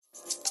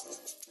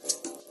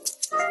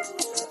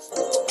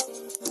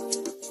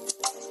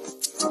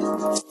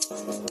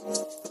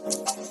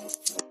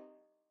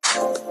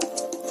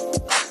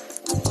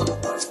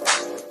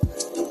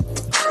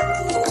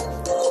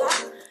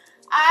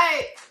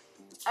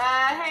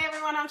Hey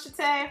everyone, I'm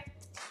Shatay.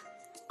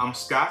 I'm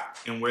Scott,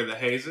 and we're the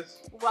Hazes.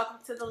 Welcome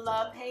to the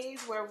Love Haze,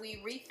 where we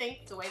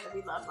rethink the way that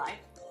we love life.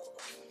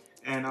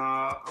 And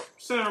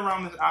centered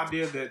around this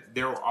idea that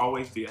there will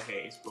always be a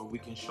haze, but we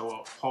can show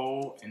up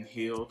whole and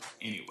healed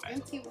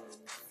anyway.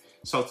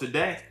 So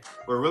today,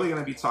 we're really going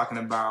to be talking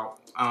about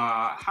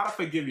how to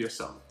forgive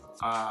yourself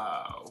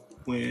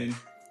when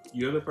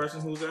you're the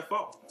person who's at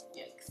fault.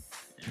 Yikes.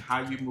 And how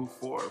you move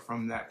forward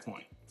from that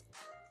point.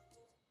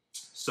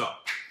 So,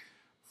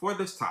 for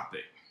this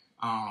topic,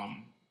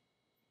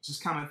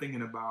 just kind of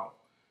thinking about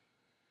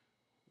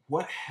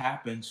what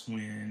happens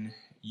when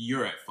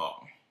you're at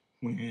fault,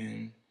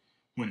 when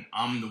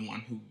I'm the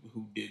one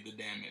who did the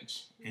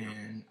damage.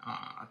 And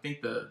I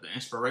think the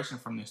inspiration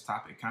from this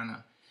topic kind of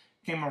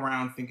came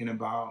around thinking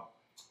about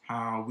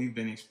how we've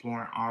been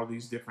exploring all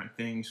these different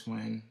things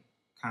when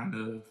kind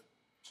of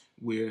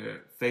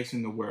we're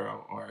facing the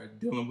world or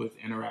dealing with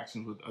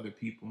interactions with other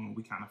people and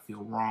we kind of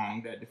feel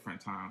wronged at different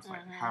times,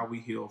 like how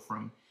we heal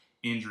from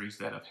injuries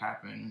that have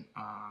happened,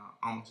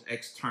 almost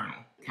external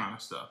kind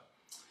of stuff.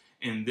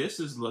 And this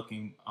is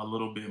looking a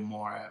little bit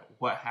more at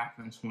what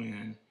happens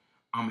when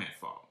I'm at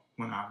fault,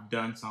 when I've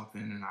done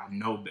something and I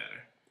know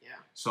better. Yeah.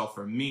 So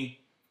for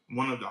me,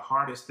 one of the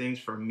hardest things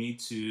for me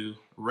to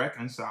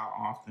reconcile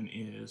often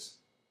is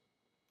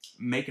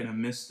making a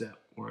misstep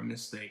or a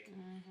mistake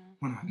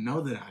when I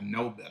know that I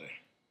know better,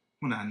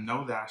 when I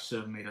know that I should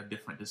have made a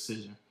different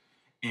decision,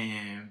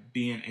 and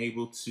being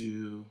able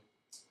to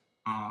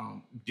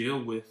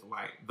deal with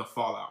like the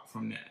fallout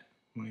from that.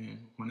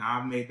 When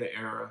I've made the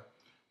error,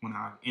 when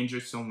I've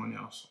injured someone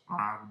else, or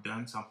I've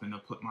done something to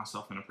put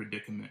myself in a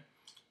predicament,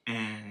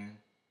 and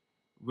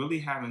really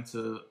having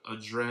to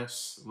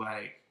address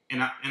like,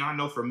 and I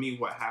know for me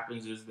what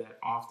happens is that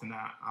often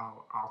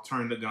I'll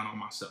turn the gun on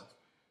myself,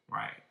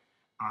 right?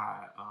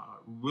 I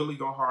really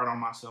go hard on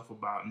myself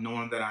about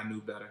knowing that I knew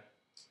better,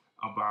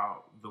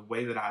 about the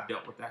way that I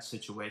dealt with that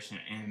situation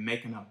and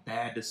making a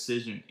bad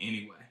decision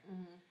anyway.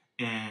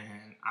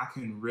 And I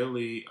can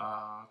really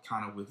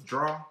kind of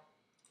withdraw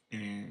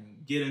and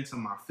get into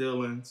my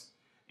feelings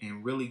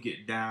and really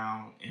get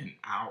down and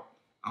out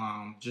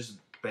just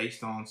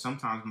based on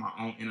sometimes my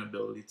own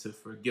inability to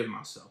forgive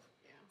myself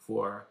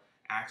for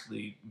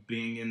actually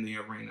being in the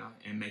arena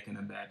and making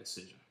a bad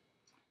decision.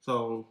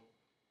 So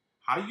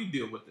how do you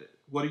deal with it?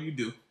 What do you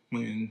do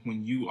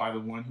when you are the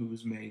one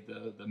who's made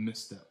the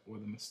misstep or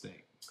the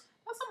mistake?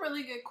 That's a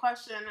really good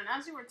question. And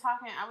as you were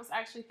talking, I was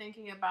actually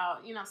thinking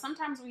about,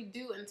 sometimes we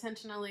do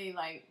intentionally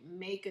like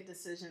make a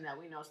decision that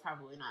we know is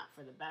probably not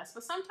for the best.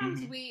 But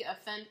sometimes we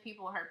offend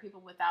people, hurt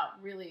people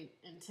without really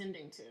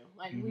intending to.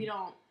 Like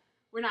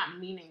we're not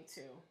meaning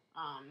to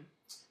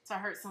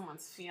hurt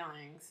someone's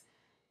feelings.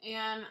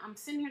 And I'm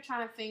sitting here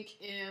trying to think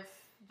if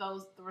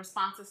the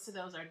responses to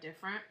those are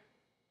different.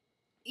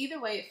 Either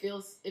way,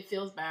 it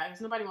feels bad because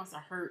nobody wants to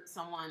hurt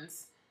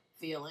someone's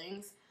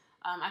feelings.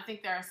 I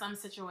think there are some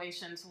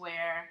situations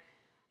where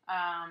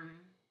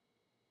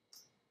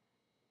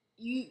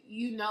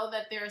you know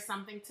that there is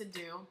something to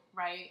do,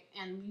 right?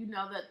 And you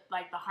know that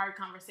like the hard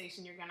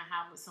conversation you're going to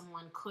have with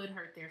someone could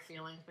hurt their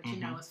feelings, but you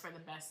know it's for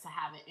the best to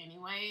have it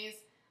anyways.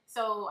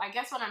 So I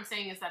guess what I'm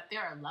saying is that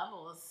there are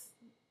levels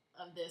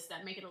of this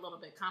that make it a little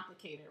bit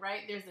complicated,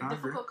 right? There's a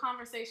difficult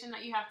conversation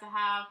that you have to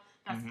have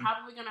that's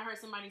probably going to hurt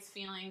somebody's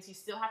feelings. You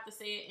still have to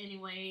say it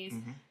anyways.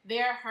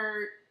 They're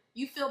hurt.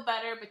 You feel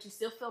better, but you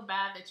still feel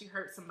bad that you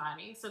hurt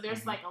somebody. So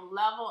there's like a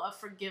level of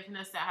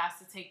forgiveness that has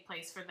to take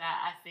place for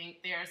that. I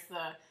think there's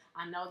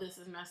I know this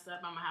is messed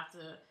up. I'm going to have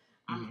to,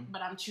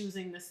 but I'm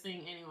choosing this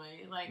thing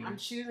anyway. Like I'm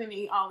choosing to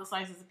eat all the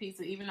slices of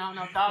pizza, even though I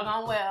know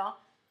doggone well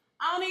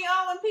I don't eat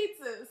all the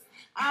pizzas.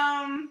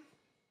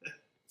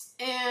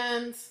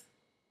 And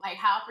like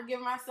how I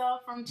forgive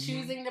myself from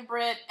choosing the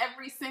bread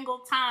every single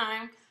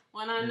time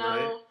when I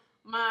know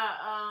my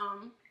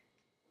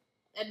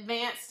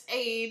advanced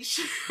age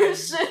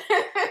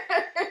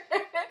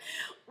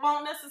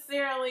won't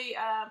necessarily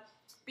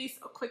be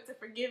so quick to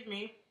forgive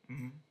me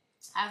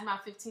as my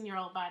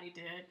 15-year-old body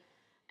did.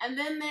 And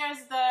then there's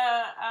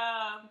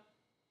I'm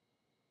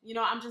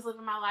just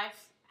living my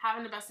life,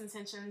 having the best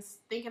intentions,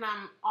 thinking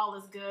I'm all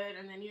is good,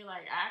 and then you're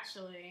like,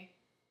 actually,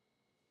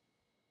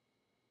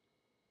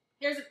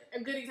 here's a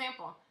good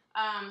example.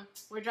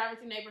 We're driving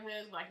through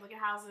neighborhoods, we like look at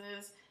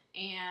houses,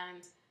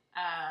 and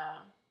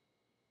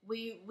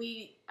we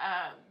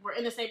were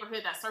in this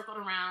neighborhood that circled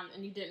around,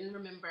 and you didn't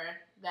remember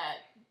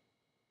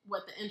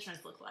what the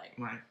entrance looked like.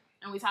 Right.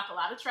 And we talk a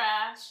lot of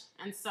trash,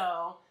 and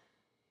so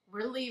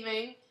we're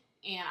leaving,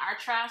 and our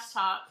trash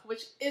talk,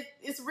 which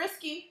is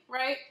risky,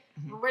 right?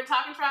 We're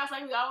talking trash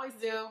like we always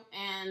do,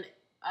 and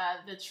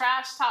the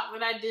trash talk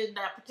that I did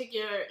that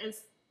particular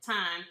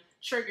time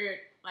triggered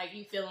like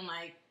you feeling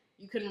like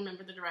you couldn't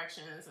remember the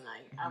directions, and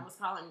I was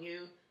calling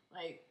you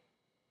like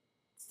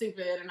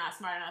stupid or not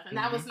smart enough, and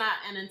that was not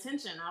an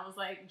intention. I was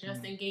like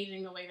just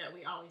engaging the way that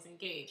we always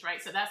engage,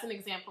 right? So that's an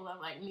example of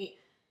like me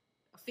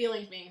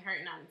feelings being hurt,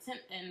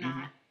 and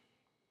not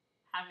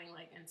having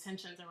like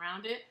intentions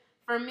around it.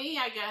 For me,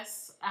 I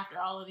guess after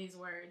all of these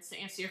words, to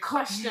answer your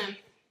question,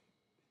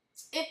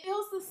 it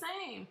feels the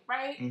same,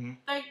 right? Mm-hmm.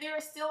 Like there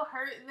is still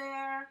hurt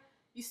there.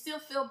 You still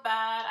feel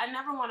bad. I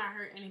never want to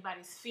hurt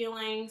anybody's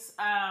feelings.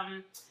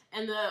 And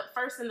the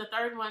first and the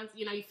third ones,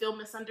 you know, you feel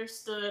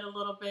misunderstood a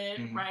little bit,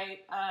 Mm-hmm. right?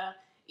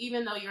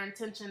 Even though your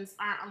intentions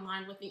aren't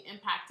aligned with the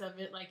impact of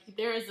it, like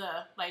there is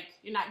a, like,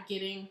 you're not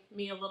getting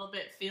me a little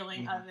bit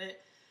feeling Mm-hmm. of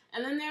it.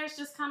 And then there's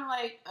just kind of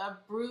like a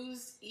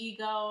bruised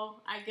ego,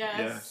 I guess,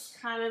 Yes.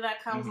 kind of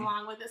that comes Mm-hmm.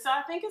 along with it. So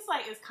I think it's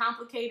like, it's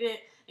complicated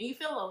and you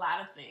feel a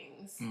lot of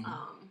things.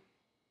 Mm-hmm.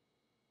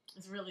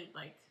 It's really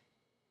like,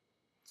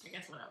 I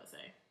guess what I would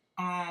say.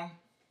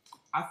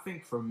 I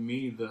think for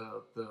me,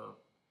 the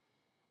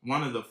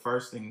one of the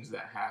first things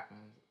that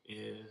happens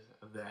is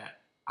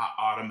that I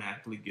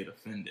automatically get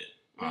offended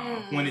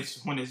when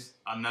it's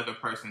another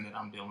person that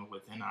I'm dealing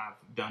with and I've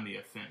done the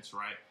offense,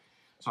 right?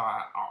 So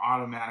I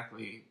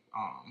automatically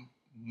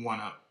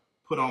want to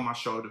put on my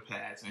shoulder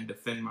pads and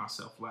defend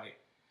myself, like,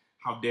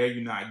 how dare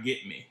you not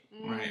get me,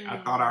 right? I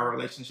thought our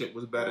relationship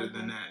was better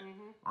than that,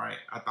 right?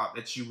 I thought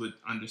that you would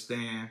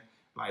understand.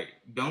 Like,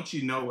 don't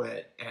you know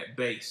at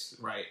base,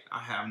 right, I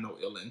have no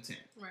ill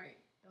intent. Right.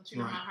 Don't you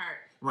know my heart?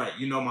 Right.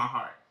 You know my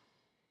heart.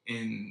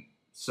 And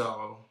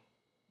so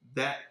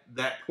that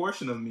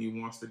portion of me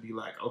wants to be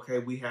like, okay,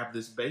 we have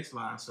this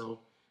baseline,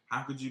 so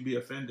how could you be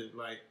offended?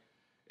 Like,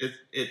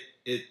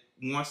 it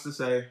wants to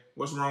say,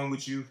 what's wrong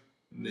with you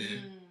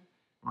then?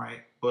 Right?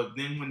 But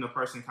then when the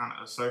person kind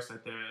of asserts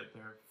that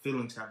their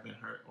feelings have been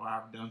hurt or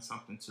I've done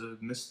something to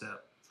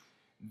misstep,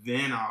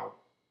 then I'll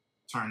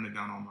turn the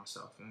gun on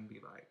myself and be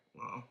like,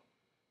 well,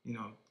 you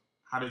know,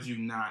 how did you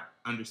not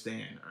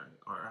understand,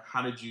 or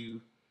how did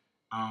you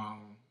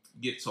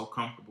get so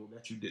comfortable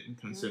that you didn't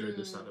consider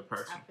this other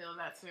person? I feel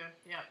that too.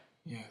 Yep.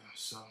 Yeah.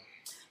 So.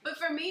 But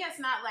for me, it's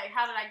not like,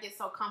 how did I get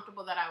so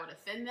comfortable that I would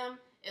offend them?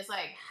 It's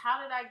like,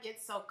 how did I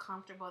get so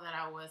comfortable that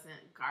I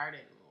wasn't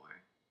guarded more?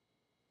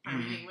 For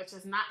me, which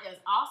is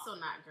also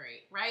not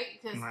great, right?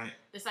 Because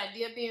this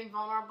idea of being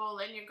vulnerable,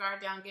 letting your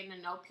guard down, getting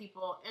to know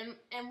people,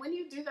 and when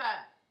you do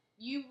that,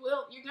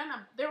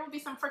 there will be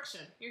some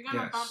friction. You're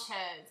gonna bump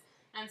heads.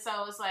 And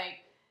so it's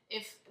like,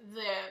 if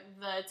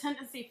the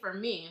tendency for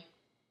me,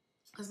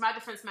 because my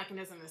defense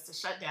mechanism is to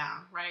shut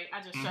down, right?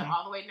 I just shut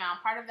all the way down.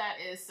 Part of that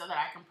is so that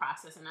I can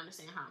process and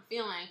understand how I'm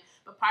feeling,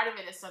 but part of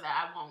it is so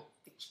that I won't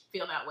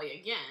feel that way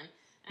again.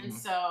 And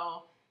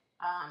so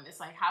it's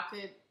like, how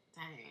did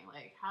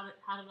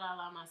I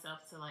allow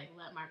myself to like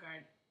let my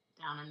guard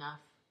down enough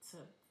to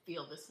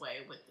feel this way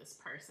with this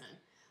person?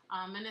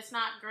 And it's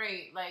not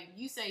great. Like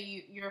you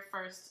say, your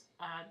first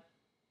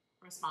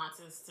response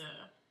is to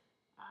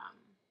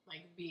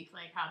like beef,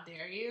 like how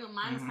dare you? And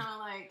mine's kind of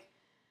like,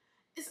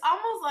 it's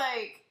almost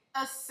like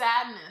a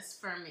sadness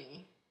for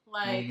me,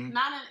 like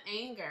not an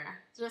anger,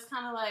 just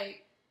kind of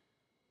like,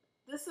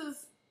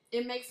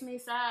 it makes me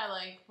sad.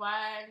 Like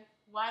why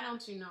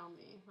don't you know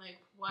me? Like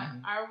why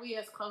are we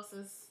as close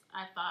as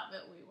I thought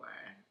that we were?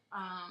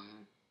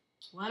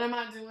 What am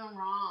I doing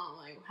wrong?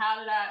 Like how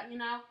did I,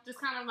 just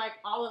kind of like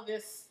all of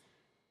this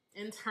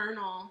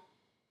internal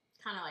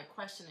kind of like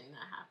questioning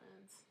that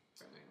happens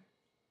for me.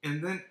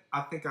 And then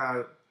I think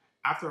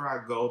after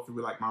I go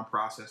through like my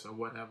process or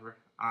whatever,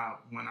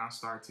 when I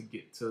start to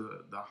get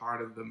to the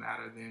heart of the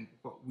matter, then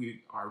what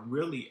we are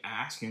really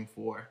asking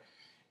for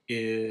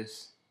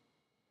is,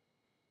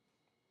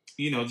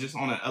 just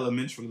on an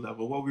elementary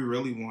level, what we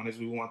really want is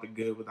we want the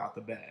good without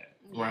the bad,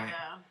 right?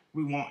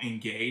 We want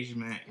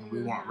engagement and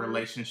we want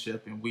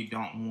relationship, and we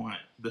don't want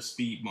the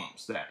speed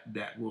bumps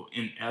that will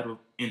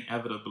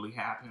inevitably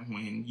happen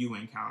when you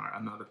encounter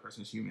another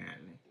person's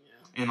humanity.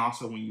 Yeah. And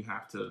also when you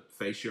have to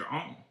face your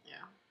own. Yeah.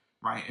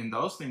 Right? And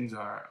those things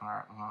are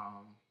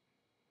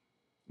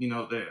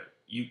that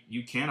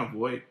you can't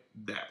avoid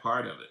that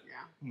part of it.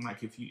 Yeah.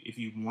 Like if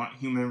you want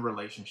human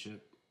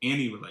relationship,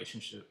 any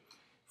relationship,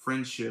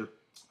 friendship,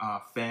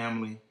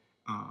 family,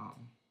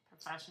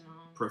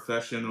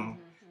 professional,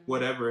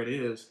 whatever it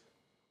is,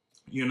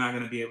 you're not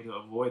going to be able to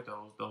avoid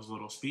those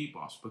little speed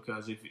bumps,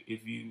 because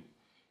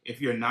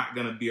if you're not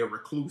going to be a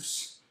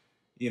recluse,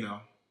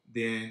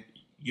 then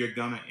you're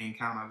going to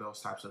encounter those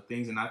types of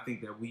things. And I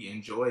think that we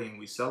enjoy and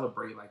we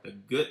celebrate like the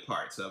good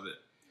parts of it,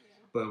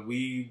 but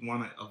we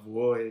want to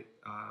avoid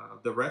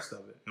the rest of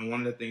it. And one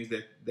of the things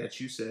that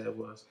you said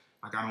was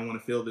like, I don't want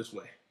to feel this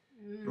way,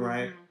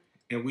 right?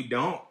 And we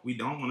don't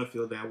want to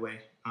feel that way.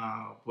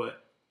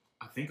 But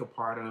I think a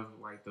part of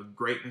like the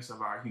greatness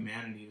of our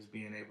humanity is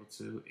being able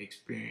to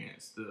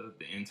experience the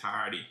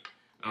entirety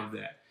of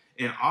that.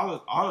 And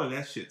all of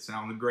that shit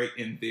sounds great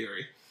in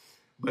theory,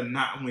 but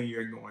not when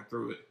you're going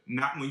through it.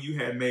 Not when you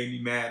had made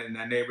me mad in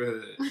that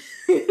neighborhood.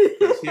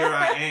 Because here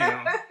I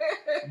am,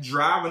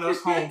 driving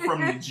us home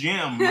from the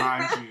gym,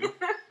 mind you.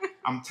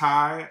 I'm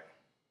tired.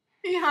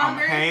 You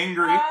hungry? I'm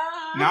hangry.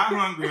 Not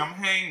hungry, I'm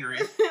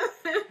hangry.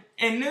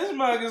 And this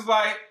mug is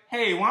like,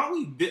 hey, why don't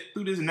we dip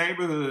through this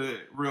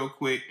neighborhood real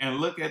quick and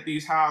look at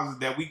these houses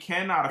that we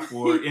cannot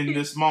afford in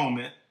this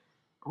moment,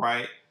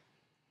 right?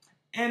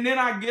 And then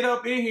I get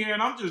up in here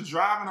and I'm just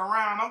driving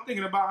around. I'm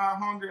thinking about how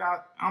hungry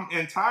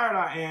and tired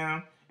I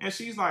am. And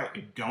she's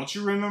like, don't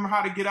you remember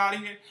how to get out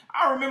of here?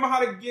 I remember how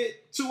to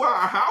get to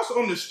our house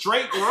on the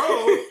straight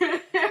road.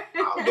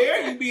 How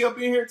dare you be up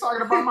in here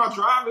talking about my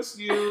driving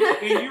skills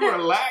and you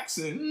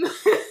relaxing?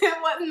 It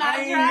was not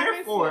I ain't driving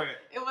here for skills.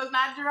 It was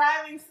not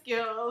driving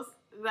skills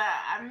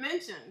that I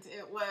mentioned.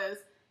 It was,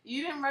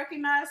 you didn't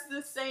recognize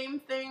the same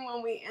thing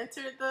when we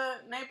entered the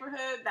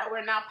neighborhood that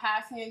we're now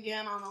passing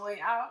again on the way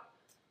out.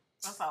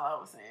 That's all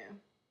I was saying.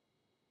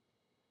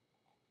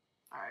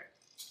 All right.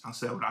 I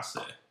said what I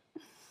said.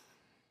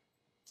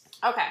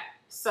 Okay,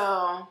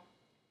 so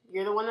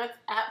you're the one that's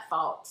at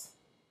fault.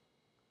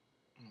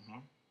 Mm-hmm.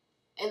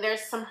 And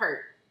there's some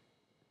hurt.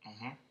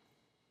 Mm-hmm.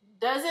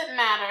 Does it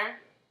matter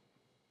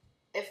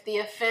if the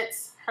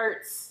offense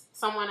hurts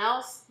someone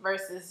else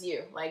versus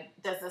you? Like,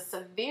 does the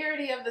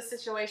severity of the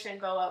situation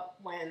go up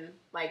when,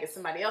 like, it's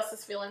somebody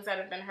else's feelings that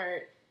have been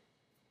hurt?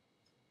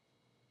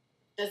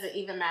 Does it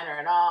even matter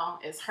at all?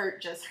 Is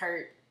hurt just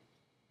hurt?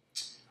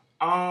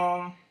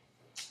 I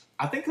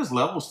think there's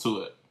levels to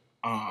it.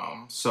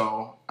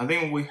 So I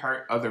think when we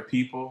hurt other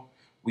people,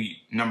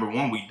 number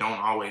one, we don't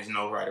always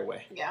know right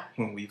away. Yeah.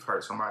 When we've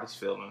hurt somebody's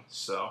feelings.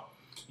 So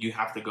you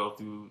have to go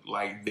through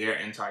like their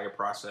entire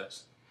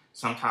process.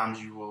 Sometimes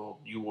you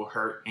will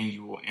hurt and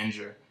you will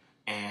injure,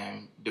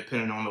 and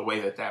depending on the way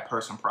that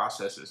person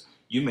processes,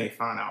 you may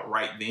find out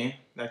right then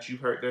that you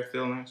hurt their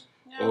feelings,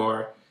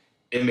 or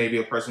it may be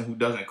a person who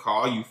doesn't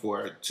call you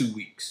for 2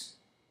 weeks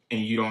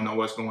and you don't know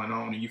what's going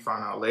on, and you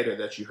find out later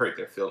that you hurt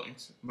their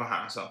feelings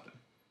behind something.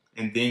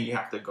 And then you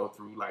have to go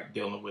through like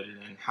dealing with it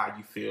and how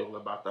you feel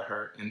about the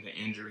hurt and the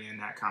injury and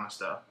that kind of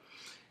stuff.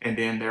 And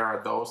then there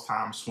are those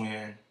times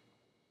when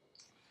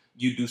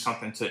you do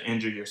something to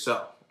injure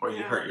yourself or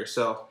you hurt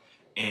yourself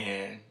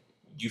and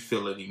you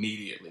feel it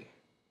immediately,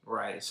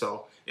 right?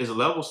 So there's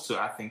levels to,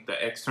 I think,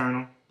 the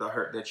external, the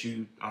hurt that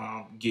you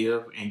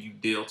give and you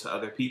deal to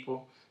other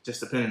people, just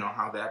depending on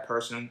how that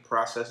person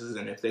processes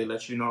and if they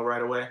let you know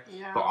right away.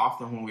 Yeah. But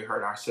often when we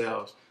hurt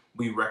ourselves,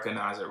 we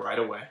recognize it right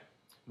away.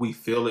 We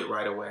feel it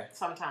right away.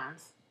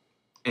 Sometimes.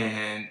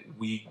 And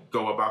we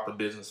go about the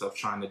business of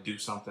trying to do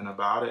something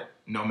about it,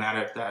 no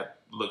matter if that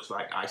looks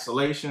like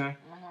isolation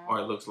or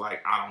it looks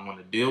like I don't want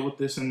to deal with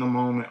this in the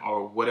moment,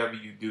 or whatever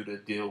you do to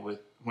deal with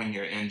when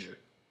you're injured,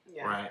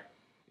 right?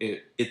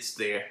 It's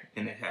there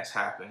and it has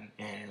happened.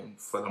 And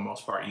for the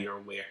most part, you're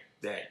aware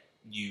that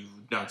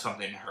you've done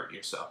something to hurt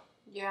yourself.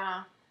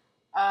 Yeah.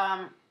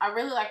 I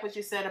really like what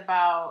you said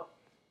about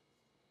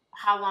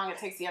how long it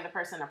takes the other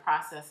person to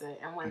process it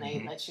and when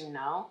they let you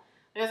know.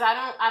 Because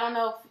I don't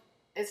know if,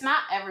 it's not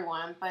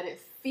everyone, but it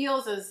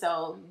feels as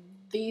though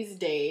these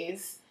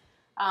days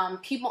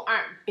people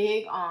aren't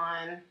big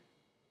on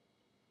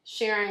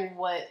sharing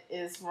what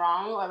is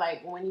wrong or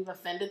like when you've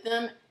offended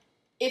them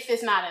if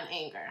it's not in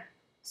anger.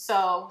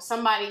 So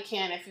somebody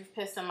can, if you've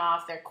pissed them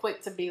off, they're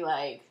quick to be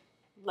like,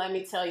 let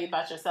me tell you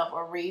about yourself,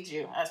 or read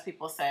you, as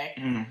people say.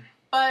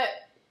 But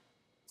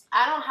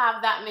I don't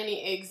have that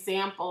many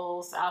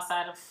examples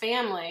outside of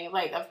family,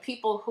 like of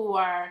people who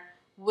are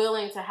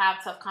willing to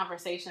have tough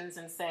conversations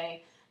and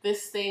say,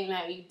 this thing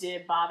that you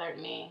did bothered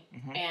me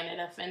and it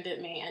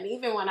offended me. And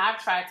even when I've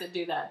tried to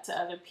do that to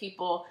other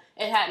people,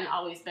 it hadn't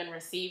always been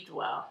received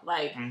well.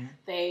 Like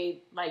they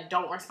like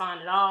don't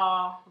respond at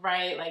all,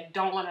 right? Like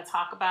don't want to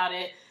talk about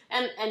it.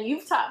 And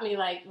you've taught me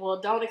like,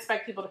 well, don't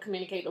expect people to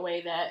communicate the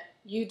way that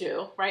you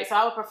do, right? So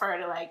I would prefer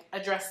to like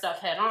address stuff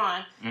head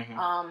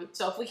on.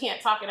 So if we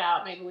can't talk it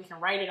out, maybe we can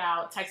write it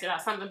out, text it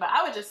out, something. But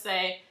I would just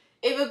say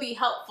it would be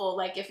helpful,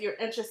 like if you're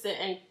interested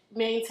in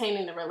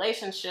maintaining the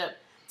relationship,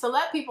 to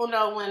let people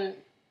know when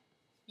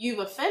you've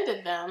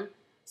offended them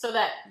so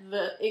that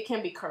it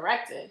can be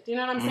corrected. Do you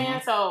know what I'm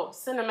saying? So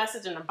send a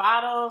message in a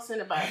bottle, send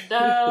it by a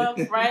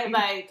dove, right?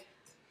 Like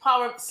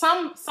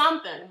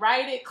something,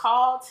 write it,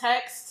 call,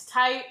 text,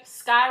 type,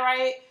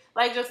 skywrite.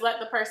 Like just let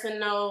the person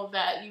know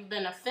that you've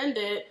been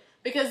offended,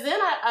 because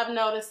then I've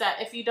noticed that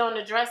if you don't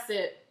address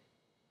it,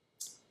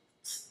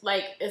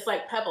 like it's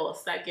like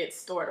pebbles that get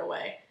stored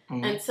away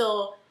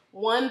until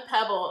one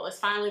pebble is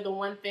finally the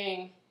one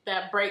thing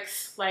that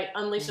breaks, like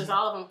unleashes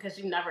all of them, because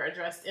you never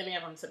addressed any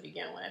of them to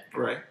begin with.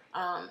 Right.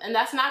 And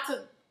that's not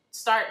to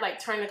start like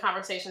turning the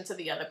conversation to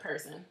the other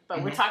person,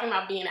 but we're talking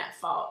about being at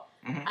fault.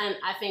 And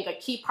I think a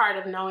key part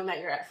of knowing that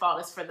you're at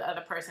fault is for the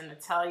other person to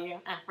tell you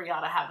and for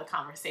y'all to have the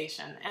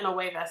conversation in a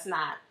way that's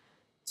not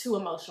too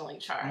emotionally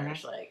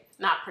charged, like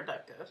not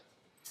productive.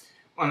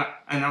 Well,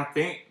 and I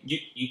think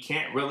you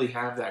can't really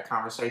have that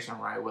conversation,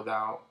 right,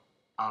 without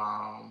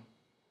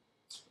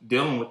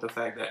dealing with the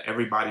fact that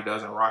everybody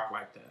doesn't rock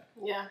like that.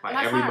 Yeah.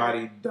 Like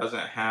everybody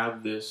doesn't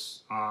have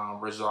this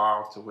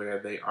resolve to where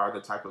they are the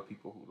type of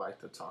people who like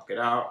to talk it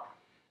out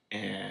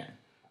and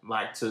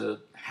like to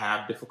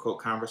have difficult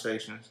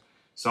conversations.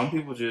 Some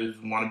people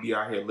just want to be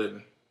out here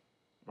living,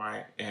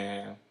 right?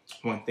 And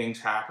when things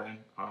happen,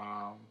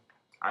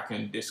 I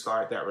can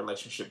discard that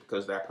relationship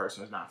because that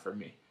person is not for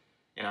me.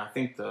 And I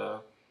think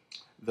the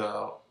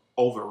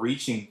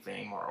overreaching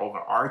thing or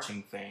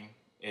overarching thing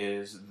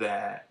is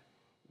that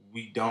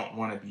we don't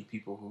want to be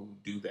people who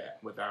do that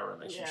with our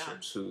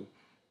relationships, who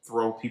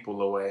throw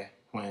people away,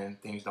 when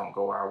things don't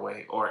go our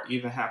way, or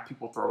even have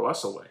people throw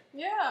us away.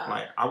 Yeah.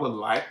 Like, I would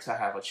like to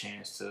have a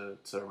chance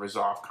to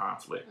resolve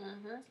conflict,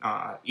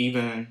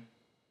 even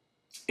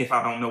if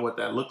I don't know what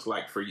that looks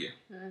like for you.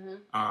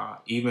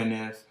 Even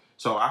if,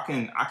 so I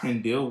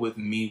can deal with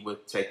me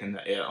with taking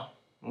the L,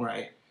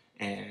 right,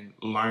 and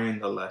learning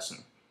the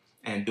lesson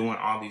and doing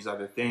all these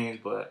other things.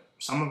 But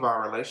some of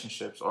our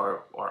relationships,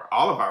 or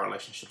all of our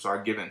relationships,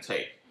 are give and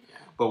take. Yeah.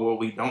 But what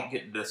we don't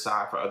get to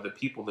decide for other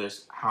people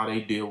is how they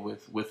deal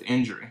with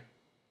injury.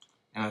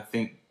 And I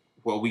think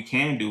what we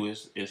can do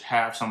is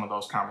have some of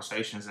those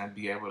conversations and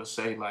be able to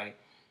say, like,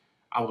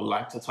 I would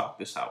like to talk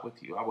this out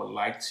with you. I would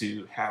like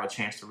to have a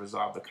chance to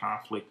resolve the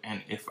conflict.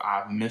 And if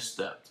I've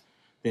misstepped,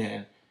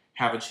 then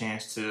have a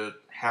chance to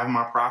have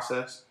my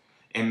process,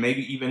 and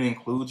maybe even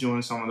include you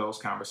in some of those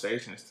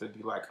conversations to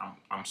be like,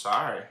 I'm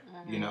sorry,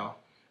 you know,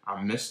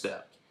 I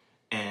misstepped,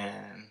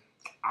 and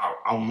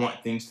I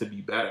want things to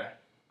be better.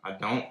 I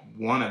don't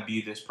want to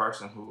be this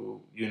person who,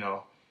 you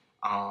know,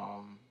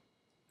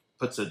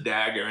 puts a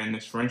dagger in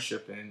this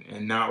friendship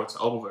and now it's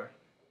over.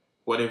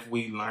 What if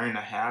we learn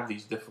to have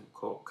these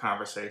difficult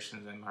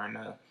conversations and learn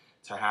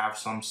to have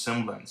some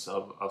semblance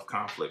of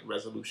conflict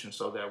resolution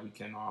so that we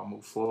can all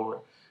move forward?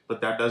 But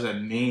that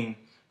doesn't mean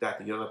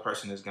that the other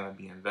person is going to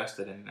be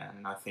invested in that.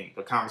 And I think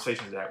the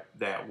conversations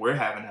that we're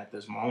having at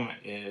this moment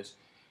is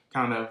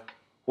kind of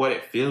what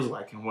it feels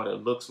like and what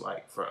it looks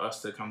like for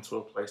us to come to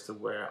a place to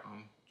where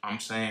I'm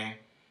saying,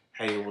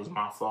 hey, it was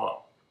my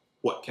fault.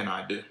 What can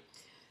I do?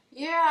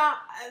 Yeah,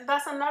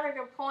 that's another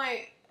good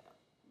point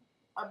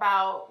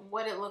about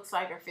what it looks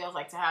like or feels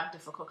like to have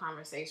difficult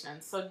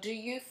conversations. So do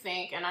you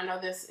think, and I know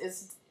this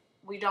is,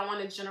 we don't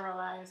want to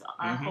generalize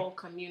our whole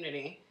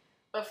community,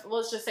 but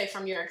let's just say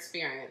from your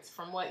experience,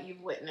 from what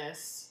you've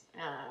witnessed,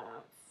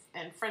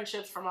 and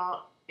friendships from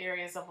all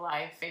areas of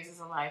life,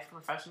 phases of life,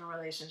 professional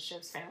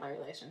relationships, family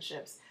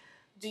relationships,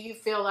 do you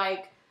feel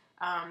like,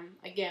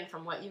 again,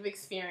 from what you've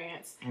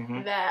experienced,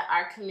 that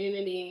our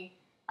community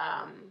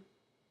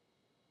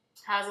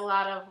has a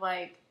lot of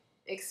like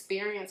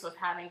experience with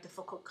having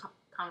difficult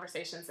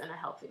conversations in a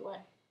healthy way?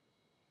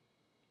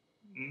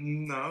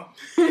 No.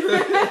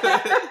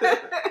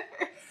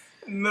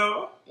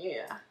 No.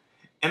 Yeah.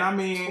 And I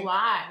mean,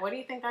 why? What do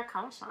you think that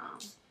comes from?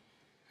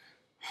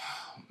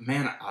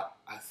 Man,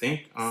 I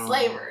think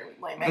slavery.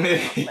 Like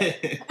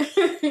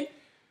slavery.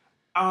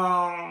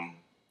 I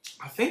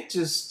think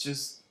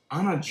just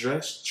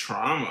unaddressed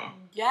trauma.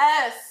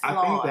 Yes, I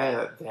Lord.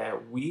 think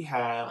that we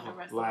have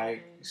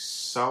like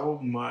so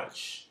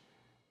much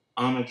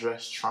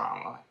unaddressed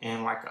trauma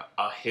and like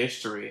a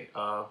history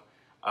of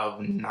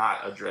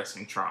not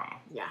addressing trauma.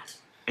 Yeah.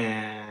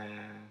 And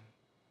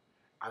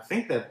I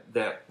think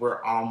that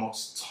we're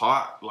almost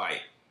taught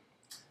like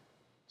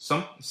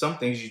some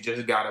things you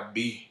just gotta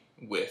be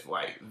with.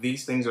 Like,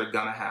 these things are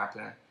gonna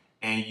happen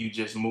and you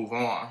just move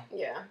on.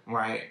 Yeah.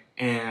 Right?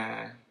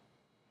 And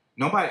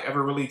nobody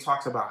ever really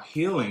talks about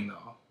healing though.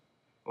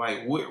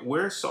 Like,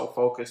 we're so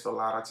focused a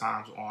lot of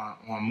times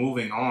on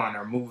moving on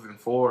or moving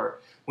forward.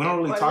 We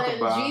don't really talk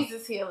about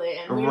Jesus heal it,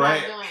 and we're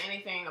not doing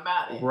anything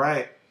about it.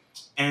 Right.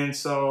 And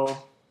so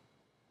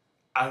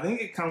I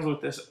think it comes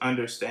with this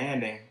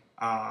understanding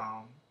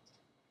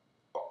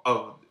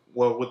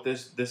with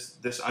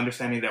this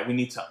understanding that we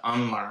need to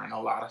unlearn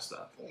a lot of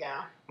stuff.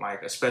 Yeah.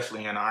 Like,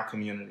 especially in our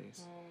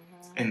communities.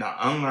 And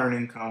the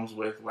unlearning comes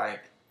with,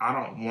 like, I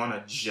don't want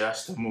to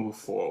just move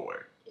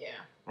forward. Yeah.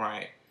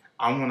 Right?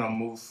 I want to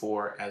move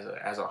forward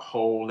as a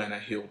whole and a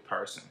healed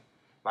person.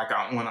 Like,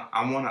 I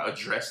want to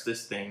address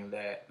this thing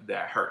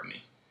that hurt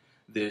me,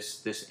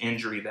 this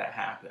injury that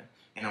happened,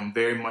 and I'm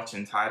very much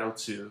entitled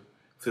to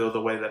feel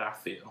the way that I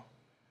feel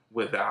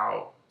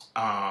without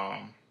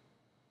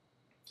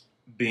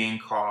being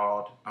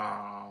called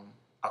a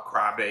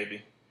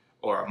crybaby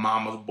or a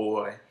mama's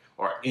boy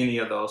or any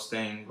of those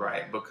things,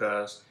 right?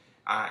 Because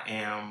I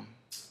am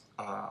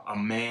a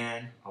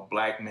man, a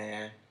black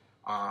man.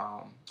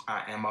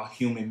 I am a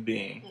human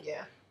being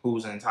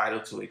who's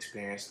entitled to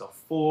experience the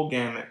full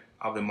gamut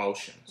of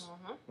emotions,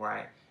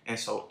 right? And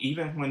so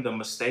even when the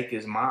mistake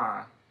is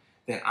mine,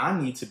 then I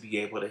need to be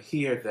able to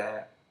hear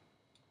that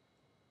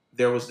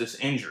there was this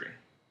injury.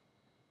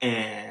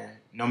 And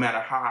no matter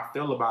how I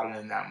feel about it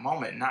in that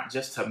moment, not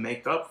just to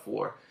make up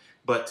for,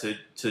 but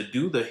to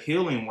do the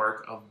healing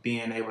work of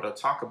being able to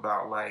talk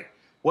about, like,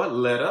 what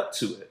led up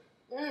to it,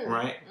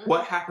 right?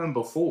 What happened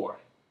before?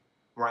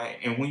 Right.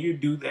 And when you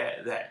do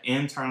that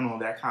internal,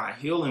 that kind of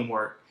healing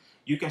work,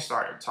 you can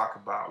start to talk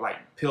about, like,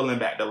 peeling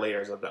back the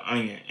layers of the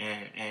onion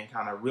and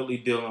kind of really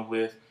dealing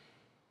with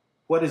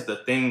what is the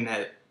thing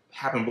that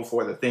happened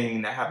before the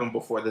thing that happened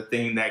before the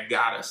thing that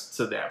got us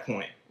to that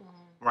point.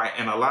 Right.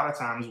 And a lot of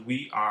times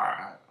we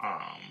are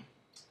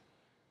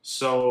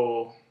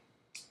so,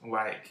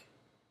 like,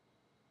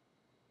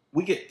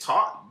 we get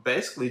taught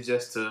basically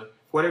just to,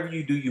 whatever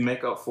you do, you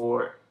make up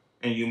for it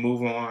and you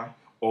move on,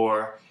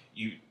 or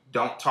you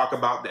don't talk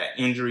about that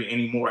injury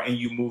anymore and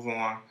you move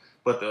on.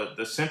 But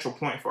the central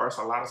point for us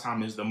a lot of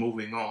time is the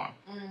moving on.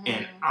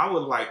 And I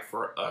would like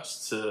for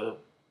us to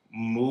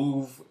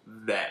move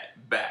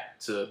that back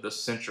to the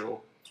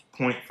central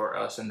point for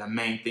us and the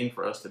main thing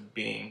for us to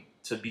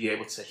be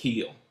able to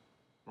heal,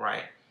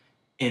 right?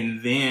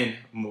 And then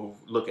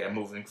look at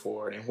moving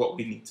forward and what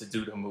we need to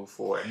do to move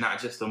forward,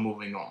 not just the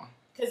moving on.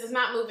 Because it's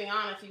not moving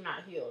on if you're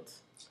not healed.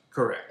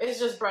 Correct. It's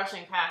just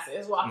brushing past it.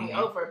 It's walking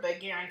over it, but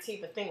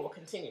guaranteed the thing will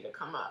continue to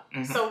come up.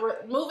 So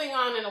moving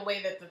on in a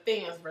way that the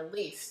thing is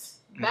released,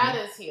 that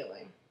is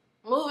healing.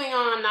 Moving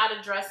on, not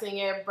addressing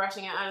it,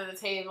 brushing it under the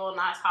table,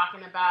 not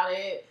talking about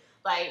it,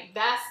 like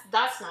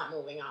that's not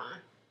moving on.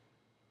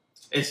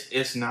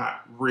 It's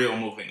not real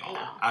moving on.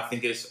 No. I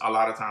think it's a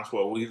lot of times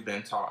what we've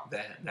been taught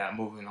that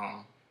moving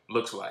on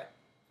looks like.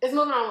 It's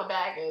moving on with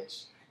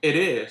baggage. It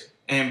is.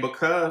 And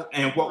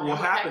what will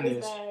happen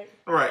is,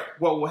 right,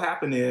 what will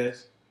happen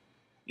is,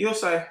 you'll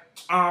say,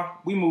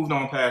 we moved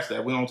on past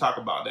that. We don't talk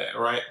about that,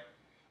 right?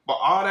 But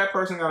all that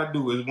person got to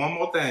do is one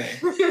more thing,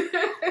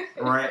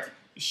 right?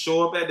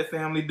 Show up at the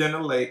family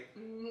dinner late,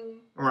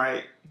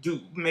 right?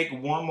 Make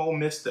one more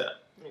misstep.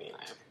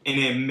 And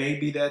it may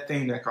be that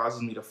thing that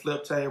causes me to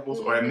flip tables,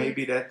 or it may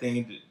be that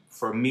thing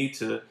for me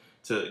to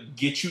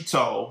get you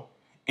told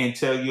and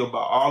tell you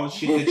about all the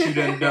shit that you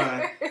done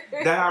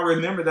that I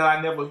remember that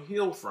I never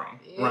healed from,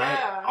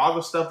 right? All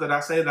the stuff that I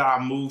say that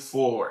I moved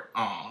forward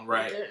on,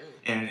 right?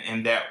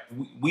 And that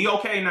we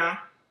okay now.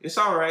 It's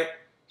all right.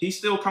 He's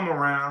still coming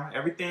around.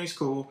 Everything's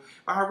cool.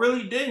 But I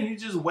really didn't. You're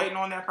just waiting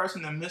on that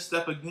person to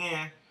misstep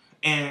again,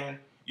 and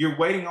you're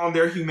waiting on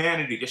their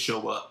humanity to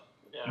show up.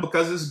 Yeah.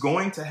 Because it's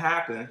going to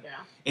happen. Yeah.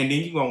 And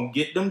then you're going to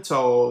get them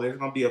told. There's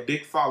going to be a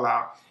big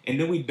fallout. And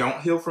then we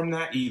don't heal from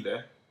that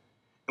either.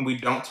 And we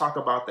don't talk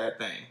about that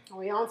thing.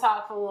 We don't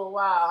talk for a little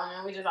while, and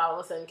then we just all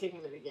of a sudden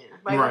kicking it again.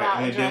 Like,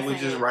 right, and then we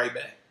just right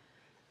back.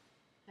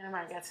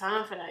 Anybody got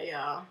time for that,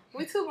 y'all?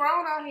 We too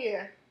grown out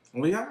here.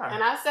 We are.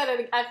 And I said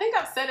it, I think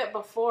I've said it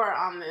before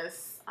on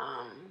this,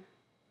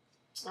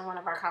 in one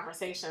of our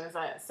conversations,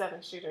 that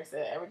Seven Shooter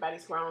said,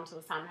 everybody's grown until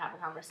it's time to have a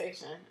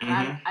conversation.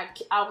 And I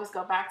always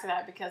go back to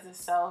that because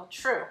it's so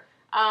true.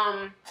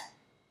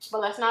 But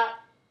let's not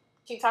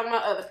keep talking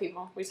about other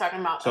people. We're talking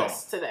about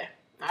us today.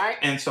 All right?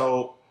 And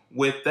so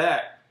with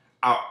that,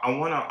 I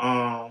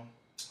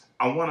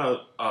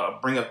wanna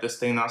bring up this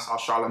thing I saw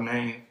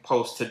Charlemagne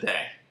post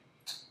today.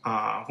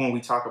 When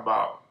we talk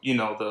about,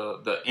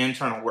 the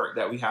internal work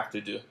that we have to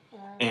do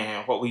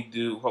and what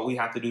we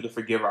have to do to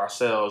forgive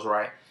ourselves,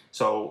 right?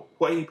 So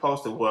what he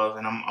posted was,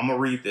 and I'm gonna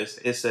read this.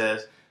 It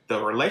says,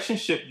 the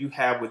relationship you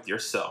have with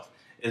yourself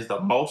is the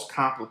most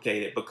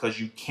complicated because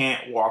you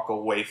can't walk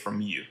away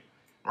from you,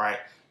 right?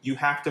 You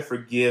have to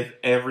forgive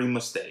every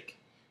mistake.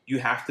 You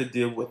have to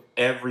deal with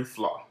every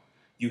flaw.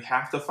 You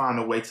have to find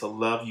a way to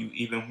love you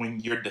even when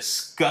you're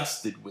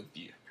disgusted with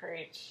you.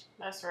 Preach.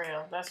 That's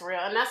real. That's real.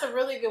 And that's a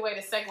really good way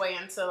to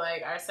segue into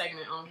like our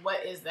segment on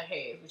what is the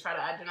haze. We try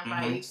to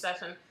identify each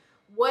session.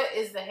 What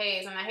is the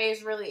haze? And the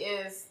haze really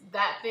is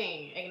that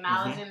thing,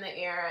 acknowledging the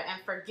error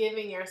and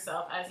forgiving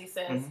yourself, as he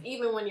says,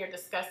 even when you're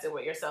disgusted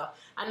with yourself.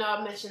 I know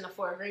I mentioned the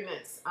 4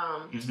 agreements,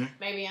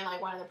 maybe in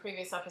like one of the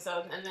previous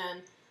episodes. And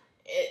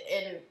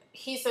then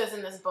he says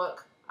in this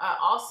book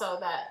also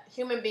that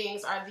human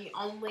beings are the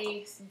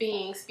only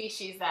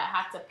species that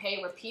have to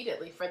pay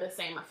repeatedly for the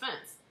same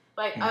offense.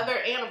 Like other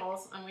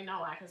animals, and we know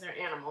why, because they're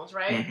animals,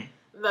 right?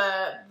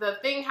 The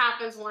thing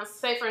happens once,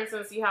 say for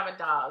instance, you have a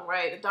dog,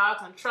 right? The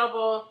dog's in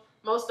trouble.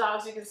 Most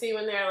dogs you can see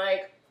when they're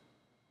like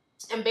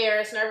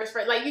embarrassed, nervous,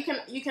 right? Like you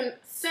can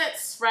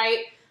sense,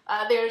 right?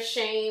 They're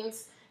ashamed,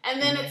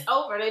 and then it's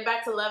over. They're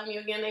back to loving you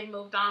again. They've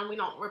moved on. We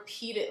don't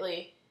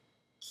repeatedly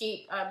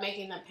keep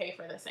making them pay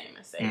for the same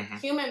mistake.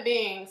 Human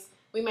beings,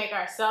 we make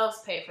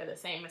ourselves pay for the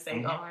same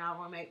mistake over and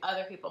over. We make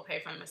other people pay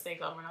for the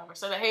mistake over and over.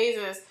 So the haze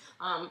is,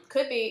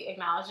 could be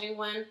acknowledging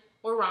when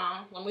we're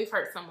wrong, when we've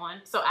hurt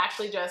someone. So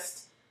actually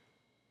just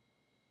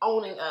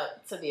owning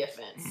up to the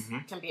offense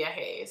can be a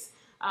haze.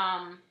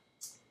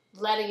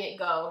 Letting it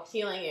go,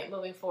 healing it,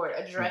 moving forward,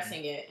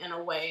 addressing it in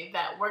a way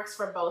that works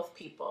for both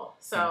people.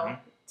 So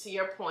to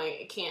your point,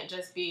 it can't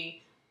just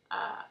be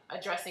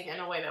addressing it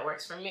in a way that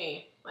works for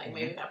me. Like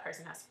maybe that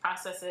person has to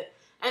process it.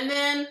 And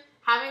then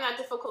having that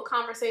difficult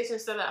conversation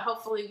so that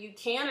hopefully you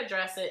can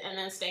address it and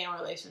then stay in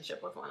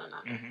relationship with one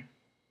another.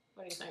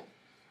 What do you think?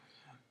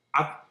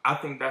 I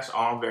think that's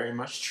all very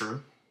much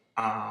true.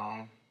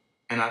 And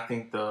I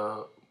think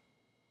the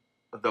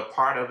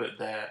part of it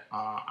that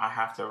I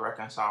have to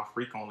reconcile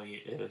frequently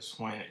is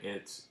when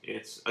it's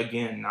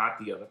again not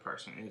the other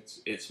person.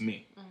 It's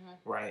me,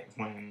 right?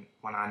 When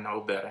I know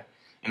better.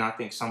 And I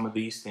think some of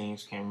these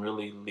things can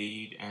really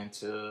lead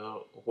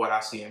into what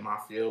I see in my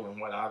field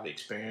and what I've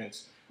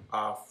experienced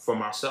for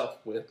myself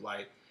with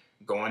like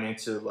going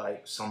into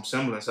like some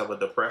semblance of a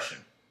depression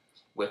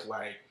with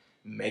like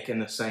making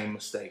the same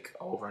mistake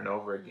over and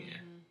over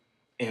again.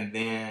 And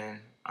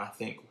then I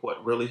think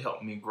what really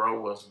helped me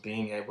grow was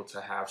being able to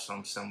have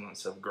some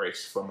semblance of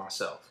grace for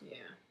myself. Yeah.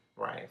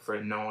 Right.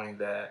 For knowing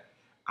that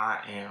I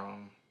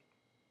am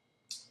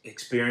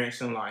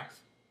experiencing life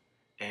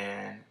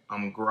and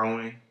I'm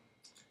growing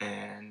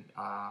and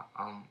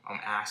I'm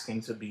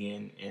asking to be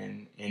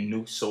in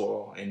new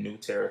soil and new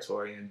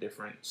territory in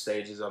different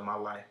stages of my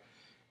life.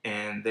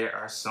 And there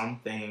are some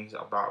things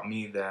about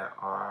me that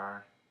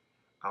are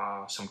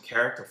some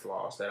character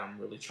flaws that I'm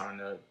really trying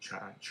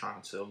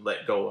to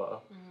let go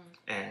of,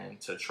 and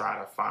to try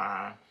to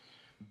find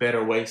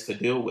better ways to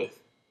deal with.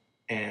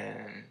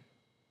 And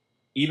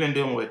even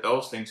dealing with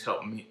those things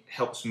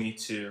helps me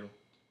to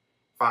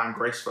find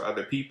grace for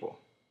other people,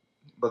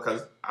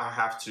 because I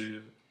have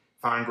to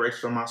find grace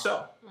for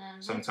myself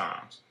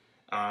sometimes.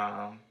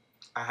 I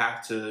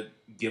have to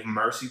give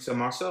mercy to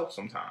myself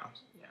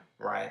sometimes. Yeah.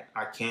 Right?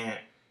 I can't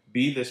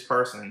be this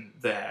person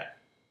that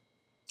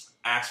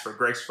asks for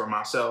grace for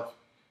myself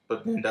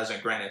but then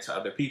doesn't grant it to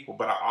other people.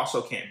 But I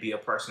also can't be a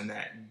person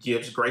that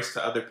gives grace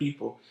to other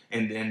people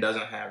and then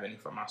doesn't have any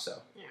for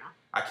myself. Yeah.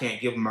 I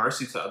can't give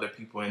mercy to other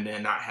people and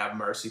then not have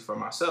mercy for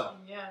myself.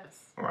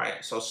 Yes.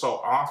 Right? So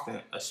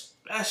often,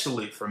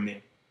 especially for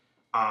me,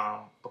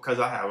 because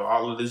I have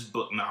all of this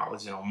book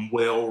knowledge and I'm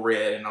well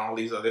read and all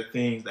these other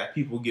things that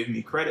people give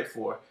me credit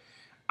for,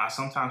 I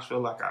sometimes feel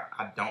like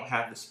I don't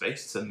have the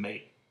space to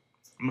make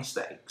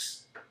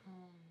mistakes.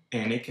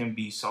 And it can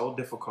be so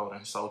difficult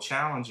and so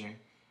challenging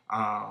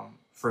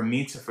for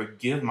me to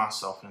forgive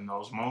myself in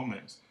those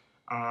moments.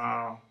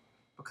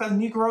 Because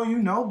Negro, you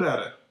know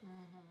better.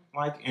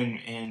 Like,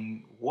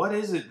 and what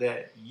is it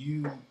that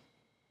you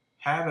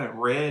haven't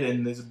read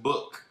in this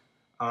book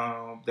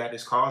that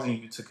is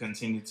causing you to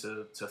continue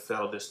to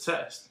fail this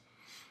test?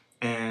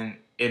 And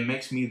it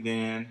makes me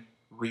then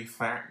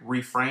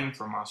reframe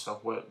for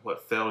myself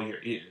what failure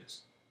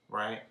is,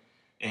 right?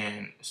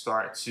 And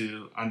start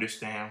to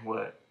understand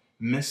what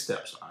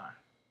missteps are.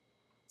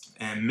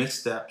 And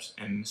missteps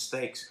and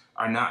mistakes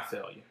are not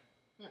failure,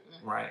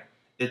 right?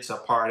 It's a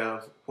part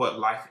of what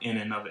life in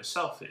and of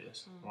itself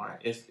is, right?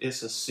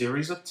 It's a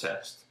series of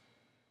tests,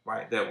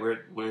 right, that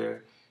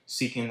we're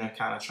seeking and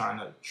kind of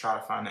try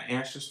to find the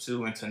answers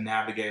to and to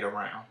navigate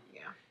around.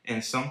 Yeah.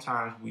 And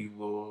sometimes we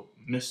will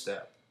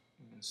misstep,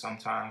 and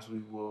sometimes we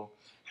will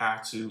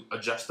have to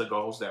adjust the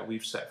goals that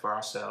we've set for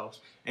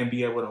ourselves and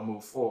be able to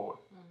move forward.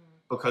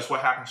 Because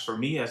what happens for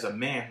me as a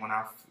man,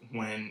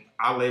 when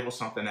I label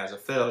something as a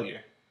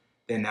failure,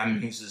 then that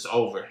means it's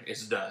over,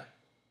 it's done,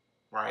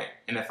 right?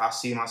 And if I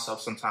see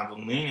myself sometimes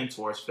leaning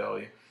towards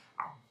failure,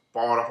 I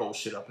ball the whole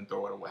shit up and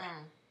throw it away,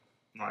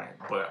 right?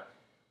 But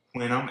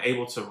when I'm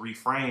able to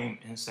reframe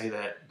and say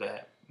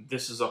that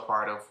this is a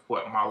part of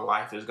what my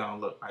life is going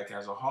to look like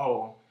as a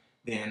whole,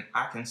 then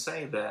I can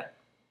say that,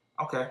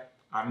 okay,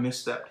 I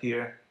misstepped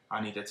here.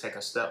 I need to take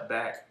a step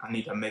back. I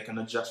need to make an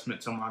adjustment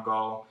to my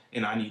goal,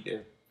 and I need to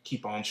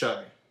keep on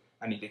chugging.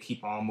 I need to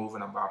keep on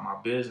moving about my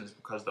business,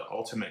 because the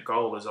ultimate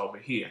goal is over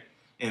here.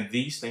 And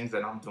these things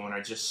that I'm doing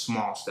are just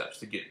small steps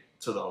to get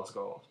to those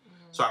goals.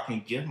 So I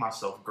can give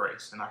myself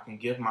grace, and I can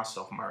give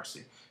myself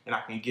mercy, and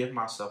I can give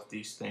myself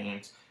these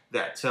things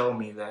that tell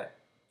me that,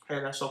 hey,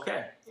 that's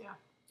okay. Yeah.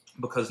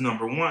 Because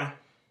number one,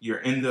 you're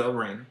in the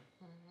arena.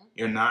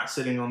 You're not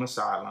sitting on the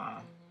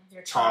sideline,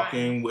 You're talking,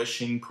 trying.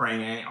 wishing,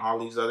 praying, all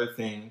these other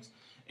things,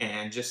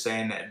 and just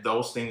saying that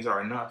those things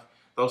are enough.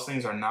 Those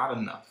things are not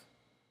enough,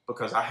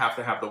 because I have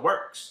to have the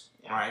works,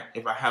 right?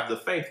 If I have the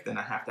faith, then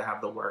I have to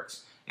have the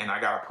works. And I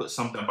got to put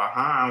something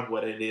behind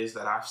what it is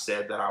that I've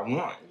said that I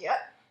want. Yep.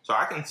 So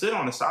I can sit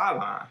on the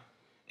sideline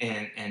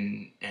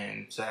and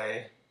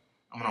say,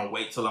 I'm going to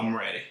wait till I'm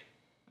ready.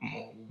 I'm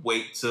going to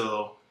wait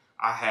till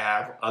I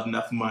have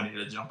enough money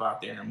to jump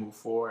out there and move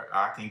forward.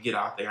 I can get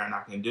out there and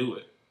I can do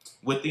it,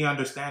 with the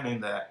understanding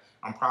that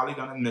I'm probably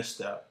going to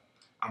misstep.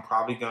 I'm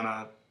probably going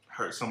to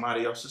hurt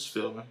somebody else's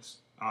feelings,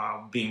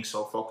 being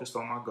so focused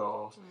on my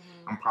goals.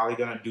 I'm probably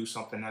going to do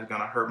something that's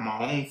going to hurt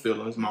my own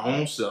feelings, my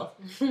own self.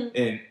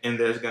 And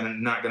there's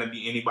not going to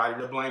be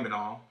anybody to blame it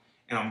on.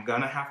 And I'm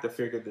going to have to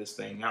figure this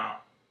thing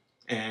out.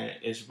 And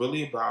it's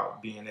really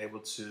about being able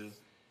to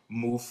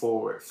move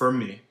forward for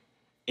me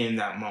in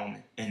that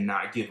moment and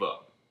not give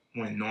up.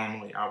 When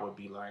normally I would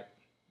be like,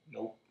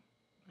 nope,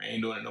 I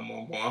ain't doing it no more,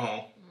 I'm going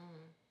home.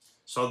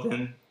 So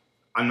then,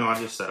 I know I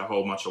just said a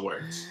whole bunch of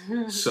words.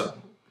 So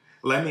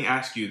let me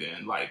ask you